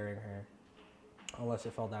completely airing her. Unless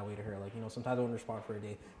it felt that way to her. Like, you know, sometimes I wouldn't respond for a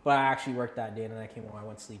day. But I actually worked that day and then I came home, I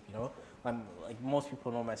went to sleep, you know? Like most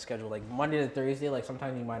people know my schedule. Like Monday to Thursday, like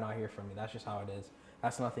sometimes you might not hear from me. That's just how it is.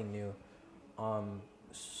 That's nothing new.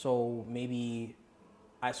 So maybe...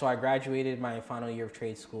 So I graduated my final year of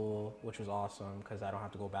trade school, which was awesome because I don't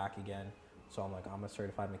have to go back again. So I'm like, I'm a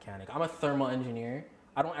certified mechanic. I'm a thermal engineer.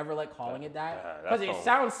 I don't ever like calling it that because it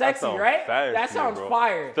sounds sexy, right? That sounds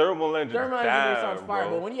fire. Thermal engineer sounds fire,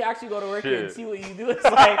 bro. But when you actually go to work and see what you do, it's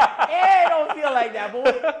like, it don't feel like that.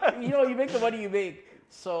 But when, you know, you make the money you make.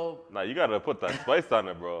 So nah, you gotta put that spice on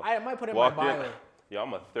it, bro. I might put it in my bio. Yeah,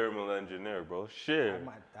 I'm a thermal engineer, bro. Shit.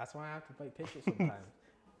 That's why I have to pitch it sometimes.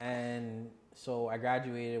 And so I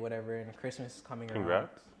graduated, whatever, and Christmas is coming around.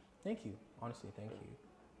 Congrats. Thank you. Honestly, thank you.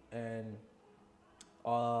 And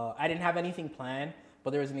I didn't have anything planned. But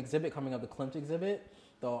there was an exhibit coming up, the Klimt exhibit,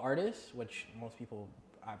 the artist, which most people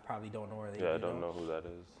I probably don't know where they are. Yeah, I don't know who that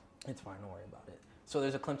is. It's fine, don't worry about it. So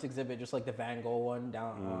there's a Klimt exhibit, just like the Van Gogh one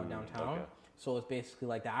downtown. Okay. So it's basically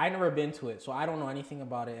like that. I never been to it, so I don't know anything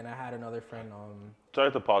about it. And I had another friend.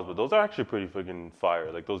 Sorry to pause, but those are actually pretty freaking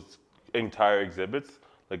fire. Like those entire exhibits,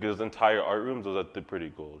 like those entire art rooms, those are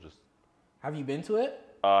pretty cool. Just. Have you been to it?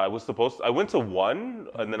 I went to one,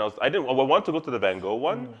 and then I wanted to go to the Van Gogh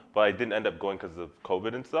one, but I didn't end up going because of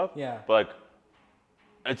COVID and stuff. Yeah. But like,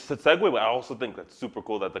 it's a segue, but I also think that's super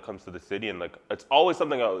cool that comes to the city, and like, it's always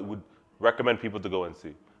something I would recommend people to go and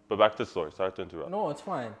see. But back to the story. Sorry to interrupt. No, it's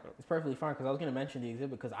fine. It's perfectly fine because I was gonna mention the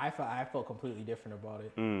exhibit because I felt completely different about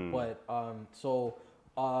it. But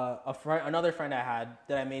another friend I had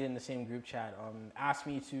that I made in the same group chat asked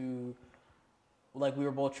me to, like, we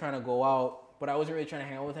were both trying to go out. But I wasn't really trying to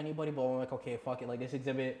hang out with anybody. But I'm like, okay, fuck it. Like, this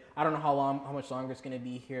exhibit, I don't know how much longer it's gonna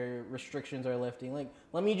be here. Restrictions are lifting. Like,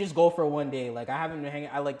 let me just go for one day. Like, I haven't been hanging.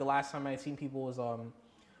 The last time I seen people was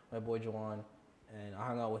my boy Jawan, and I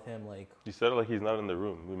hung out with him. Like, you said it like he's not in the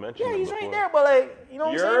room. We mentioned. Yeah, him he's before. right there. But like, you know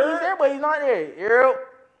what I'm saying? He's there, but he's not there.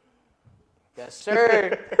 Yes,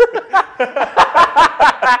 sir.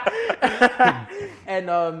 And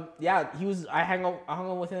yeah, I hung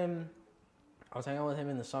out with him. I was hanging out with him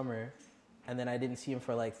in the summer. And then I didn't see him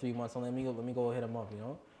for like 3 months. I'm like, let me go hit him up, you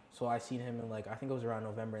know? So I seen him in like, I think it was around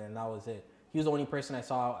November, and that was it. He was the only person I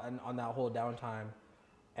saw on that whole downtime.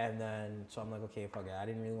 And then, so I'm like, okay, fuck it. I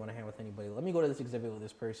didn't really want to hang with anybody. Let me go to this exhibit with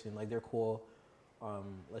this person. Like, they're cool.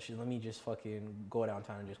 Let me just fucking go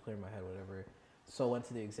downtown and just clear my head, whatever. So I went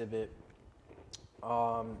to the exhibit.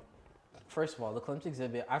 First of all, the Klimt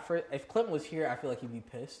exhibit, if Klimt was here, I feel like he'd be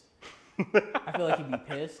pissed. I feel like he'd be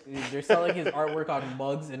pissed. They're selling his artwork on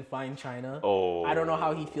mugs and fine china. Oh. I don't know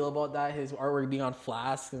how he'd feel about that. His artwork being on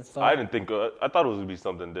flasks and stuff. I didn't think. I thought it was gonna be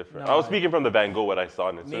something different. No, I was speaking from the Van Gogh what I saw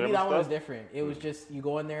on Instagram. Maybe that and one was stuff. different. It was just you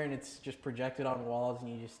go in there and it's just projected on walls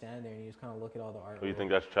and you just stand there and you just kind of look at all the artwork. Oh, you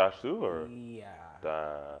think that's trash too, or? Yeah.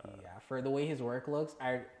 Damn. Yeah. For the way his work looks,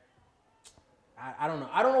 I don't know.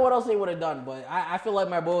 I don't know what else they would have done, but I feel like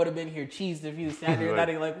my boy would have been here cheesed if he was standing there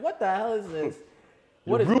and like, what the hell is this?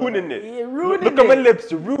 You're ruining it. Yeah, ruining Look it. at my lips.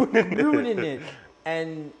 You're ruining it. Ruining it.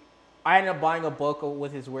 And I ended up buying a book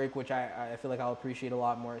with his work, which I feel like I'll appreciate a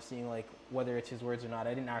lot more, seeing like whether it's his words or not.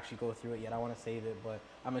 I didn't actually go through it yet. I want to save it, but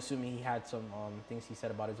I'm assuming he had some things he said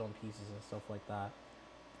about his own pieces and stuff like that,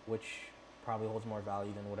 which probably holds more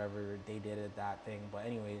value than whatever they did at that thing. But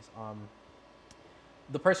anyways,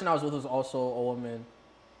 the person I was with was also a woman,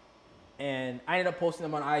 and I ended up posting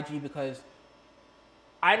them on IG because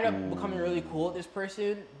I ended up becoming really cool with this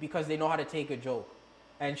person because they know how to take a joke,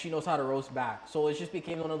 and she knows how to roast back. So it just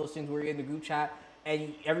became one of those things where you're in the group chat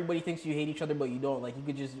and everybody thinks you hate each other, but you don't. Like you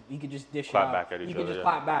could just dish Clap it out. back at each You could other, just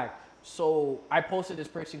yeah. clap back. So I posted this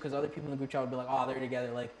person because other people in the group chat would be like, "Oh, they're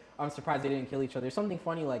together." Like I'm surprised they didn't kill each other. Something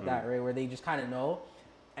funny like that, right? Where they just kind of know.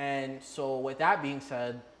 And so with that being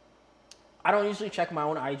said, I don't usually check my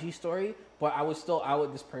own IG story, but I was still out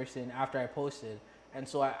with this person after I posted. And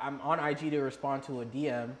so I'm on IG to respond to a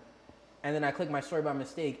DM, and then I click my story by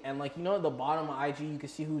mistake. And like, you know, at the bottom of IG, you can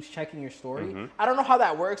see who's checking your story. I don't know how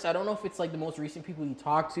that works. I don't know if it's like the most recent people you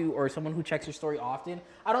talk to or someone who checks your story often.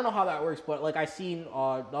 I don't know how that works, but like I seen the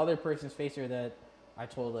other person's face here that I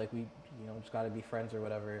told like we, you know, just got to be friends or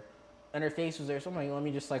whatever. And her face was there. So I'm like, let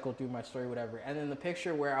me just cycle through my story, whatever. And then the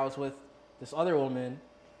picture where I was with this other woman,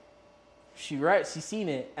 she's seen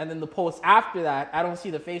it, and then the post after that, I don't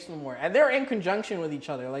see the face no more. And they're in conjunction with each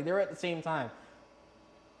other, like they were at the same time.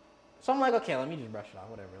 So I'm like, okay, let me just brush it off,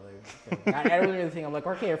 whatever. Like, I don't really think. I'm like,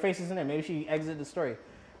 okay, her face isn't there. Maybe she exited the story.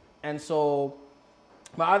 And so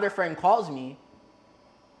my other friend calls me,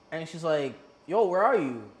 and she's like, yo, where are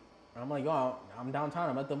you? And I'm like, yo, I'm downtown.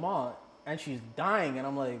 I'm at the mall. And she's dying, and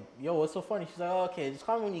I'm like, yo, what's so funny? She's like, oh, okay, just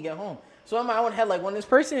call me when you get home. So in my own head, like when this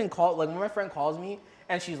person called, like when my friend calls me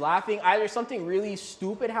and she's laughing, either something really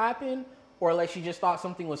stupid happened or like she just thought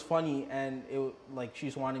something was funny and it like she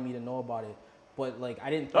just wanted me to know about it. But like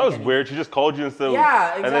I didn't think That was weird. She just called you and said,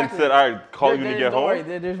 yeah, exactly. And then said, all right, call you when you get home. Worry,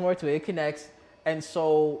 there's more to it. It connects. And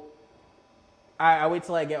so I wait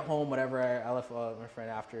till I get home, whatever. I left my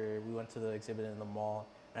friend after we went to the exhibit in the mall.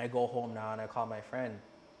 And I go home now and I call my friend.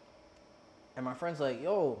 And my friend's like,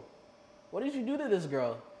 yo, what did you do to this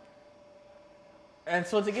girl? And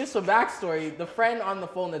so to give some backstory, the friend on the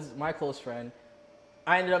phone that's my close friend,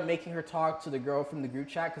 I ended up making her talk to the girl from the group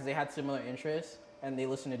chat because they had similar interests and they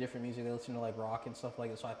listen to different music. They listen to like rock and stuff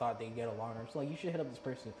like that. So I thought they'd get along. I was like, you should hit up this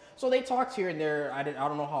person. So they talked here and there. I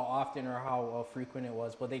don't know how often or how frequent it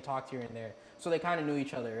was, but they talked here and there. So they kind of knew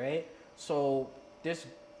each other, right? So this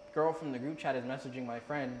girl from the group chat is messaging my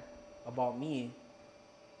friend about me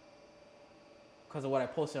because of what I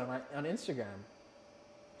posted on Instagram.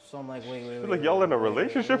 So I'm like, wait. Like y'all in a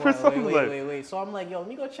relationship or something? Wait. So I'm like, yo, let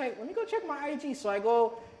me go check my IG. So I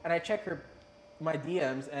go and I check my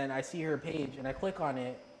DMs and I see her page and I click on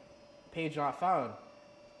it. Page not found.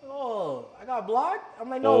 Oh, I got blocked? I'm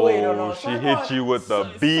like, no, wait, no. So she hit you with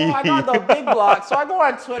the B. So I got the big block. So I go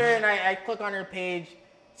on Twitter and I click on her page.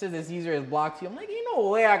 It says this user is blocked you. I'm like, ain't no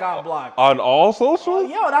way I got blocked. On all socials?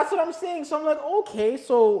 Yo, that's what I'm saying. So I'm like, okay,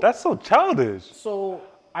 so. That's so childish. So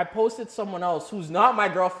I posted someone else who's not my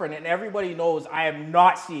girlfriend, and everybody knows I am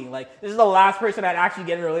not seeing. Like, this is the last person I'd actually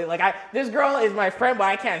get in a relationship. Like, this girl is my friend, but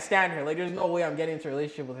I can't stand her. Like, there's no way I'm getting into a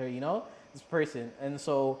relationship with her, you know? This person. And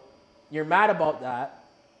so you're mad about that.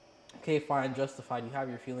 Okay, fine, justified. You have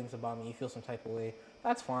your feelings about me. You feel some type of way.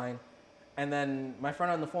 That's fine. And then my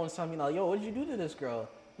friend on the phone is telling me, like, yo, what did you do to this girl?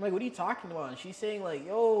 I'm like, what are you talking about? And she's saying, like,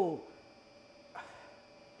 yo,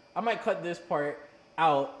 I might cut this part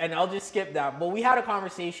out and I'll just skip that. But we had a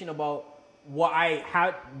conversation about what I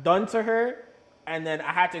had done to her, and then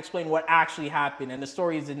I had to explain what actually happened, and the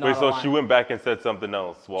stories did not Wait, so align. she went back and said something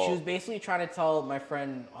else? Well, She was basically trying to tell my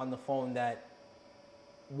friend on the phone that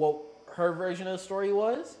what her version of the story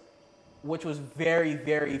was, which was very,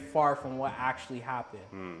 very far from what actually happened.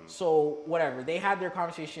 So whatever, they had their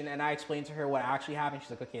conversation and I explained to her what actually happened.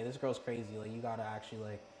 She's like, okay, this girl's crazy. Like, you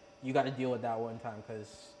gotta deal with that one time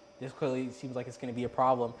because this clearly seems like it's gonna be a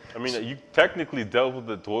problem. I mean, you technically dealt with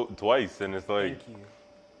it twice, and it's like, Thank you.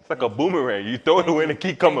 it's like a boomerang. You throw it away and it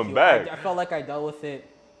keep Thank coming you. back. I felt like I dealt with it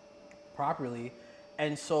properly.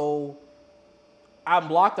 And so I'm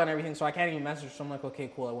blocked on everything, so I can't even message her. So I'm like,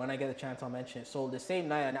 okay, cool. When I get a chance, I'll mention it. So the same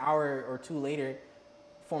night, an hour or two later,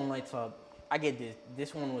 phone lights up. I get this.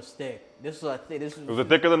 This one was thick. This was Was it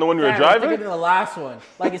thicker than the one you were It was driving? thicker than the last one.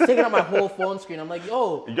 Like it's taking up my whole phone screen. I'm like,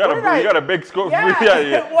 yo, You got a big scope. Yeah.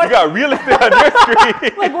 Yeah. You got real estate on your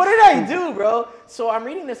screen. like, what did I do, bro? So I'm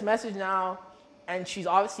reading this message now, and she's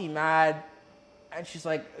obviously mad, and she's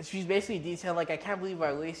basically detailing, like, I can't believe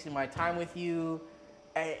I wasted my time with you.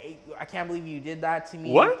 I can't believe you did that to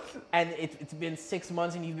me. What? And it's been 6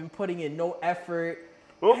 months, and you've been putting in no effort.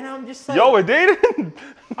 Oh, and I'm just like, y'all were dating?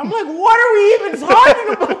 I'm like, what are we even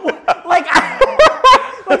talking about? like,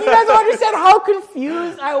 like, you guys don't understand how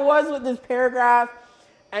confused I was with this paragraph.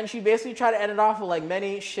 And she basically tried to end it off with like men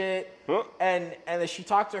ain't shit. Huh? And then she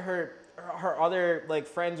talked to her other like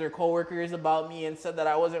friends or coworkers about me and said that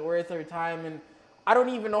I wasn't worth her time. And I don't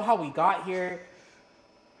even know how we got here.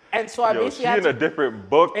 And so I basically she in a different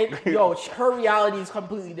book. Her reality is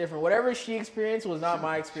completely different. Whatever she experienced was not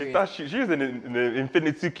my experience. She was in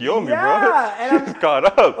Infinity Tsukiyomi, bro. Yeah, and She's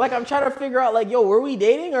caught up. Like I'm trying to figure out, like, yo, were we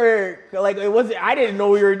dating or like it wasn't? I didn't know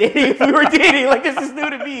we were dating. If we were dating, like this is new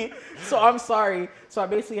to me. So I'm sorry. So I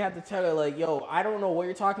basically had to tell her, like, yo, I don't know what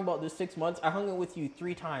you're talking about. This 6 months, I hung out with you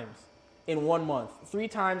 3 times in 1 month, 3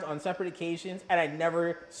 times on separate occasions, and I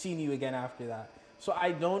never seen you again after that. So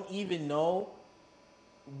I don't even know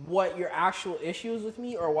what your actual issue is with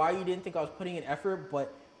me or why you didn't think I was putting in effort,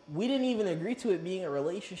 but we didn't even agree to it being a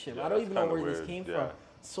relationship. Yeah, I don't even know where weird. this came Yeah. from.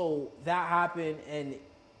 So that happened, and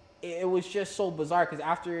it was just so bizarre because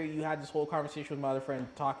after you had this whole conversation with my other friend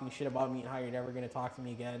talking shit about me and how you're never going to talk to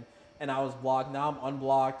me again, and I was blocked, now I'm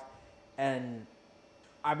unblocked, and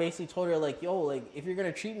I basically told her, like, yo, like, if you're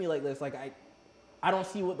going to treat me like this, like, I don't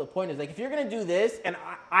see what the point is. Like, if you're going to do this, and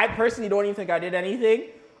I personally don't even think I did anything.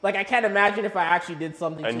 Like, I can't imagine if I actually did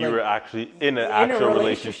something. And to, you like, were actually in an actual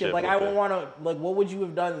relationship. Like, I would want to, like, what would you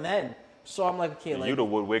have done then? So I'm like, okay, like. You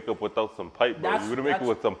would wake up without some pipe, bro. You would have wake up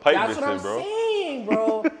with some pipe missing, bro. That's what I'm saying,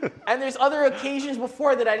 bro. And there's other occasions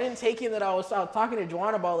before that I didn't take in that I was talking to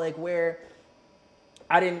Joanna about, like, where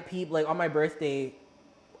I didn't peep, like, on my birthday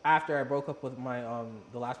after I broke up with my,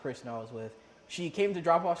 the last person I was with. She came to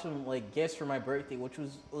drop off some, like, gifts for my birthday, which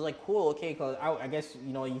was like, cool, okay, because I guess,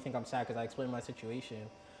 you know, you think I'm sad because I explained my situation.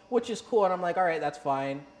 Which is cool, and I'm like, all right, that's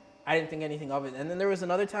fine. I didn't think anything of it. And then there was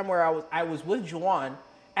another time where I was with Juwan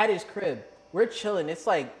at his crib. We're chilling. It's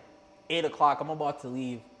like 8 o'clock. I'm about to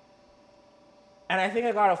leave. And I think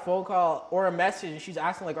I got a phone call or a message, and she's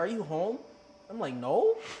asking, like, are you home? I'm like,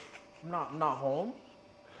 no, I'm not home.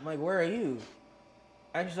 I'm like, where are you?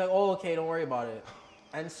 And she's like, oh, okay, don't worry about it.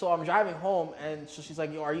 And so I'm driving home, and so she's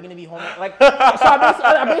like, yo, are you going to be home? Like, so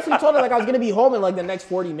I basically told her, like, I was going to be home in, like, the next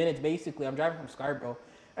 40 minutes, basically. I'm driving from Scarborough.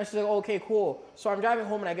 And she's like, oh, okay, cool. So I'm driving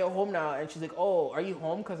home, and I get home now, and she's like, oh, are you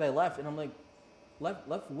home? Because I left. And I'm like,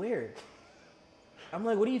 left where? I'm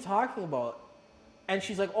like, what are you talking about? And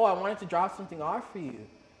she's like, oh, I wanted to drop something off for you.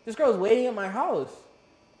 This girl was waiting at my house.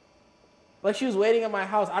 Like, she was waiting at my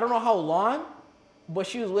house. I don't know how long, but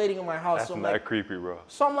she was waiting at my house. That's so not creepy, bro.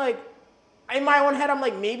 So I'm like, in my own head, I'm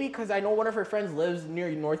like, maybe because I know one of her friends lives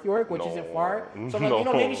near North York, which isn't far. So I'm like, you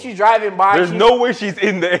know, maybe she's driving by. There's no way she's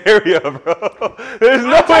in the area, bro. There's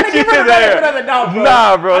no way she's in the area.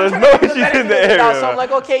 Nah, bro. There's no way she's in the area. So I'm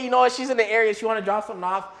like, okay, you know what? She's in the area. She want to drop something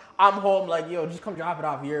off. I'm home. Like, yo, just come drop it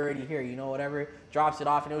off. You're already here. You know, whatever. Drops it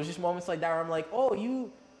off. And it was just moments like that where I'm like, oh,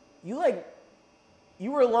 you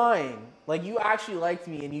were lying. Like, you actually liked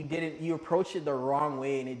me, and you approached it the wrong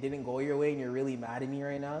way, and it didn't go your way, and you're really mad at me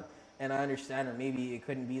right now. And I understand, or maybe it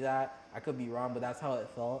couldn't be that. I could be wrong, but that's how it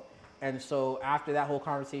felt. And so after that whole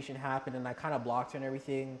conversation happened and I kind of blocked her and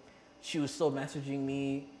everything, she was still messaging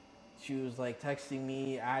me. She was like texting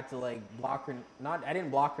me. I had to like block her. I didn't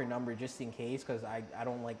block her number just in case because I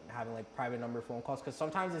don't like having like private number phone calls because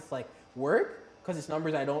sometimes it's like work because it's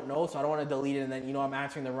numbers I don't know. So I don't want to delete it and then, you know, I'm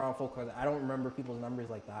answering the wrong phone because I don't remember people's numbers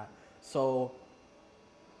like that. So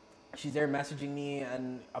she's there messaging me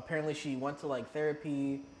and apparently she went to like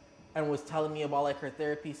therapy and was telling me about like her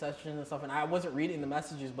therapy sessions and stuff, and I wasn't reading the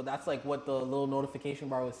messages, but that's like what the little notification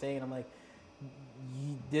bar was saying. I'm like,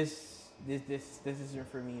 this isn't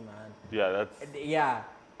for me, man. Yeah.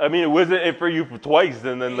 I mean, it wasn't it for you for twice,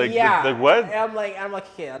 and then like, yeah. like what? And I'm like,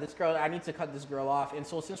 okay, this girl, I need to cut this girl off. And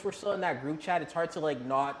so since we're still in that group chat, it's hard to like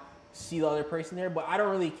not see the other person there, but I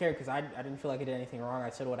don't really care because I didn't feel like I did anything wrong. I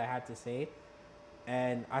said what I had to say,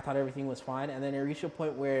 and I thought everything was fine. And then it reached a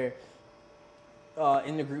point where.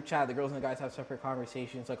 In the group chat, the girls and the guys have separate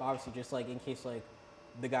conversations. Like, obviously, just like in case like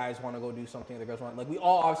the guys want to go do something, the girls want like we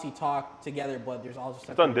all obviously talk together, but there's also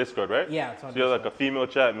separate. It's on Discord, right? Yeah, it's on. So you have like a female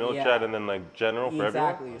chat, male chat, and then like general for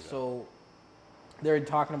everyone. Exactly. So they're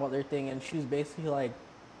talking about their thing, and she was basically like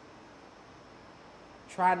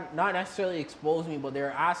trying not necessarily expose me, but they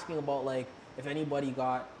were asking about like if anybody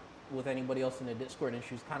got with anybody else in the Discord, and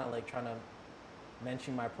she was kind of like trying to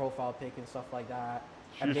mention my profile pic and stuff like that.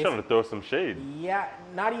 She was trying to throw some shade. Yeah,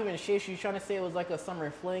 not even shade. She was trying to say it was like a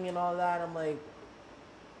summer fling and all that. I'm like,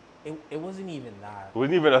 it wasn't even that. It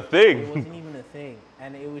wasn't even a thing. It wasn't even a thing,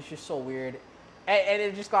 and it was just so weird, and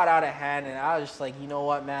it just got out of hand. And I was just like, you know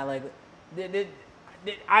what, man? Like,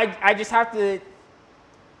 I just have to.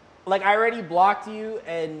 Like, I already blocked you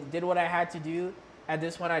and did what I had to do. At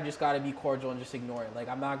this point, I just got to be cordial and just ignore it. Like,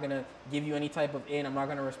 I'm not going to give you any type of I'm not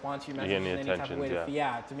going to respond to your messages in any type of way.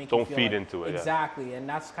 To make Don't you feel feed like, into it. Exactly. Yeah. And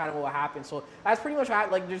that's kind of what happened. So that's pretty much how,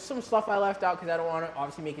 like, there's some stuff I left out because I don't want to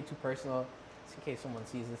obviously make it too personal, just in case someone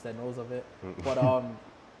sees this that knows of it. But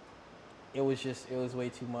it was way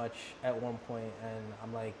too much at one point, and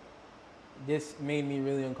I'm like, this made me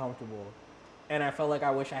really uncomfortable. And I felt like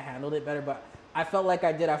I wish I handled it better, but I felt like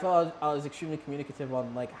I did. I felt I was extremely communicative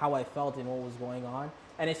on like how I felt and what was going on,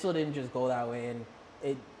 and it still didn't just go that way. And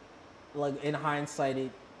it, like in hindsight,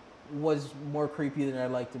 it was more creepy than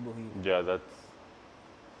I'd like to believe. Yeah, that's.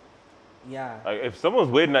 Yeah. Like, if someone's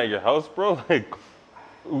waiting at your house, bro, like,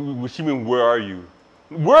 what you mean? Where are you?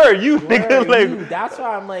 Where are you? Where are like, you? That's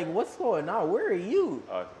why I'm like, what's going on? Where are you?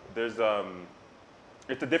 There's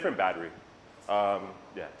it's a different battery. Yeah,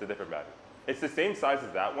 it's a different battery. It's the same size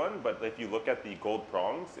as that one, but if you look at the gold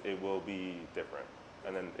prongs, it will be different.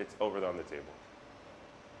 And then it's over there on the table.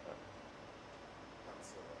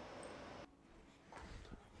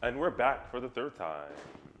 And we're back for the third time.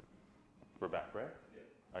 We're back, right?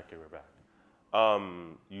 Yeah. Okay, we're back.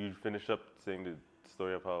 You finished up saying the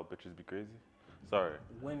story of how bitches be crazy? Sorry.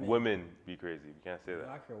 Women be crazy. You can't say that.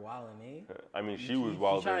 Out here wilding, eh? I mean, she was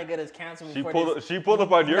wilding. She's trying to get us canceled She pulled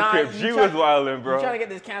up on your crib. She was wilding, bro. You trying to get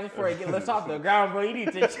this canceled before it gets lifted off the ground, bro. You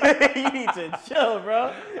need to chill,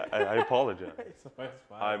 bro. I apologize.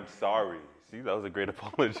 I'm sorry. See, that was a great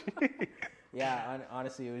apology. Yeah,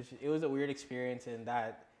 honestly, it was a weird experience, and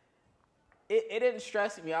that it didn't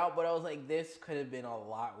stress me out, but I was like, this could have been a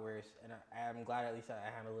lot worse, and I'm glad at least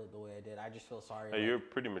I handled it the way I did. I just feel sorry. Hey, you're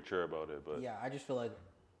pretty mature about it, but yeah, I just feel like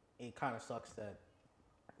it kind of sucks that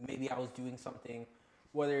maybe I was doing something,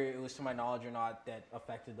 whether it was to my knowledge or not, that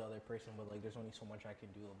affected the other person. But like, there's only so much I can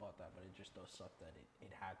do about that. But it just does suck that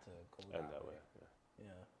it had to go that way.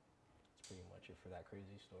 Yeah, that's pretty much it for that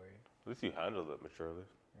crazy story. At least you handled it maturely.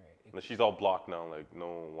 Right. She's all blocked now, like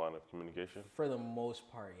no line of communication. For the most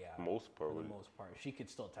part, yeah. Most part. For the most part, she could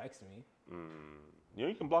still text me. You know,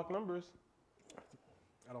 you can block numbers.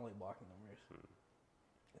 I don't like blocking numbers.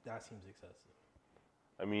 That seems excessive.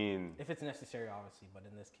 I mean, if it's necessary, obviously, but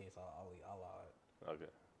in this case, I'll allow it.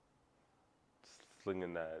 Okay.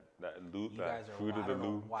 Slinging that loot, that fruit of the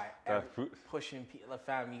loot. Why? That fruit. Pushing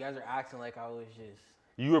fam. You guys are acting like I was just.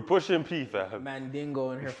 You were pushing P, fam. Mandingo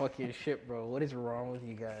and her fucking shit, bro. What is wrong with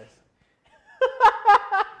you guys?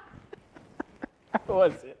 I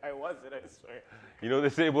wasn't, I swear. You know they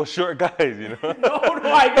say about short guys, you know? No,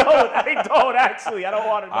 I don't actually. I don't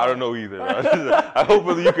want to know. I don't know either. I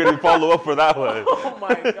hopefully you can follow up for that one. Oh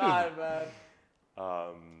my God, man.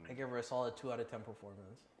 I give her a solid 2 out of 10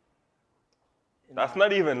 performance. That's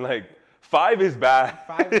not even like 5 is bad.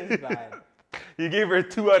 5 is bad. You gave her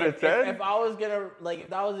 2 out of 10? If I was gonna if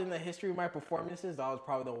that was in the history of my performances, that was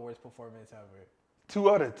probably the worst performance ever. 2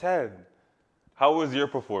 out of 10. How was your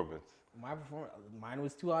performance? Mine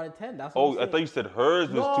was 2 out of 10. That's what I thought you said hers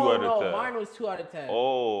was 2 out of 10. No, mine was 2 out of 10.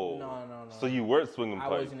 Oh. No. So you weren't swinging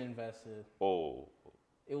pipe. I wasn't invested. Oh.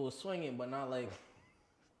 It was swinging, but not like,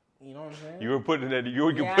 you know what I'm saying? You were putting it. You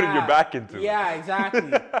were putting your back into it. Yeah,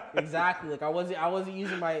 exactly, exactly. Like I wasn't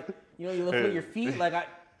using my. You know, you lift with your feet. Like I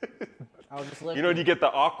was just lifting. You know, you get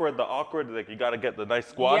the awkward. Like you gotta get the nice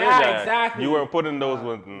squat. Yeah, exactly. You weren't putting those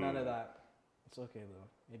ones. None of that. It's okay though.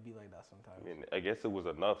 It'd be like that sometimes. I mean, I guess it was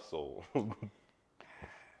enough. So. Hey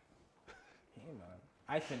man,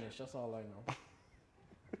 I finished. That's all I know.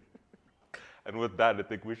 And with that, I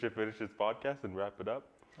think we should finish this podcast and wrap it up.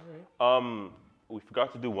 All right. We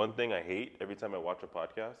forgot to do one thing I hate every time I watch a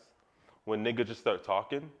podcast. When niggas just start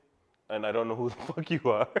talking, and I don't know who the fuck you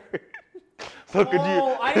are. So could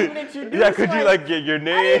you? I didn't even introduce. Yeah, could you like get your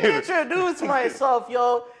name? I didn't introduce myself,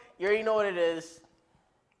 yo. You already know what it is.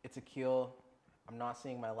 It's Akheil. I'm not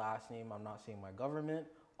saying my last name. I'm not saying my government.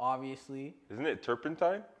 Obviously. Isn't it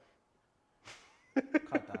turpentine?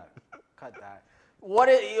 Cut that.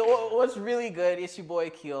 What's really good? It's your boy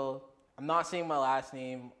Akheil. I'm not saying my last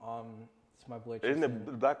name. It's my boy. Isn't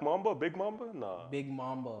it Black Mamba? Big Mamba? No. Big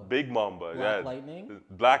Mamba. Big Mamba. Black Lightning.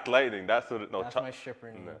 Black Lightning. That's what it. No. That's my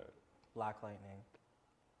stripper name. No. Black Lightning.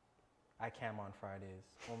 I cam on Fridays.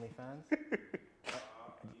 OnlyFans.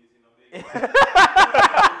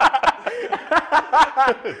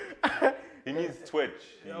 He needs Twitch.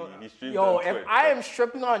 He streams Yo, on Twitch. if I am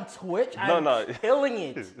stripping on Twitch, I'm killing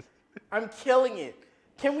it. I'm killing it.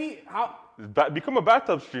 Can we? How? Become a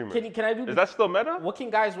bathtub streamer. Can I do? Is that still meta? What can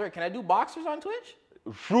guys wear? Can I do boxers on Twitch?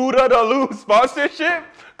 Fruit of the Loom sponsorship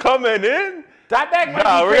coming in. That bag might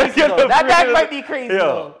be crazy though. That bag might be crazy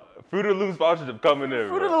though. Fruit of the Loom sponsorship coming in.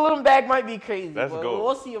 Fruit of the Loom bag might be crazy. Let's go.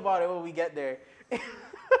 We'll see about it when we get there.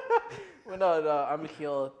 Well, no, I'm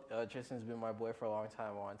Akheil. Tristan's been my boy for a long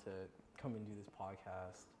time. I wanted to come and do this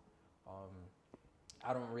podcast.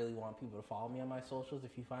 I don't really want people to follow me on my socials.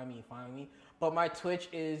 If you find me, you find me. But my Twitch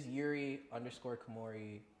is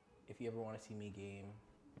Yuri_Kamori. If you ever want to see me game,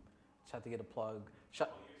 just have to get a plug.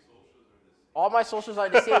 All my socials are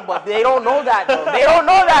the same, but they don't know that though. They don't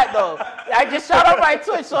know that though. I just shout out my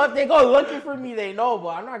Twitch, so if they go looking for me, they know. But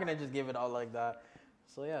I'm not gonna just give it out like that.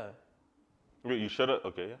 So yeah. Wait, you shut up?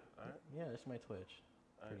 Okay, yeah. All right. Yeah, that's my Twitch,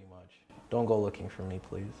 pretty much. Don't go looking for me,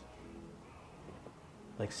 please.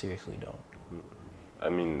 Like seriously, don't. I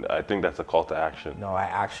mean, I think that's a call to action. No, I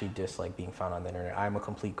actually dislike being found on the internet. I'm a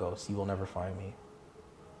complete ghost. You will never find me.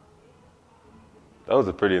 That was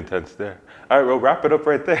a pretty intense stare. All right, we'll wrap it up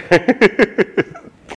right there.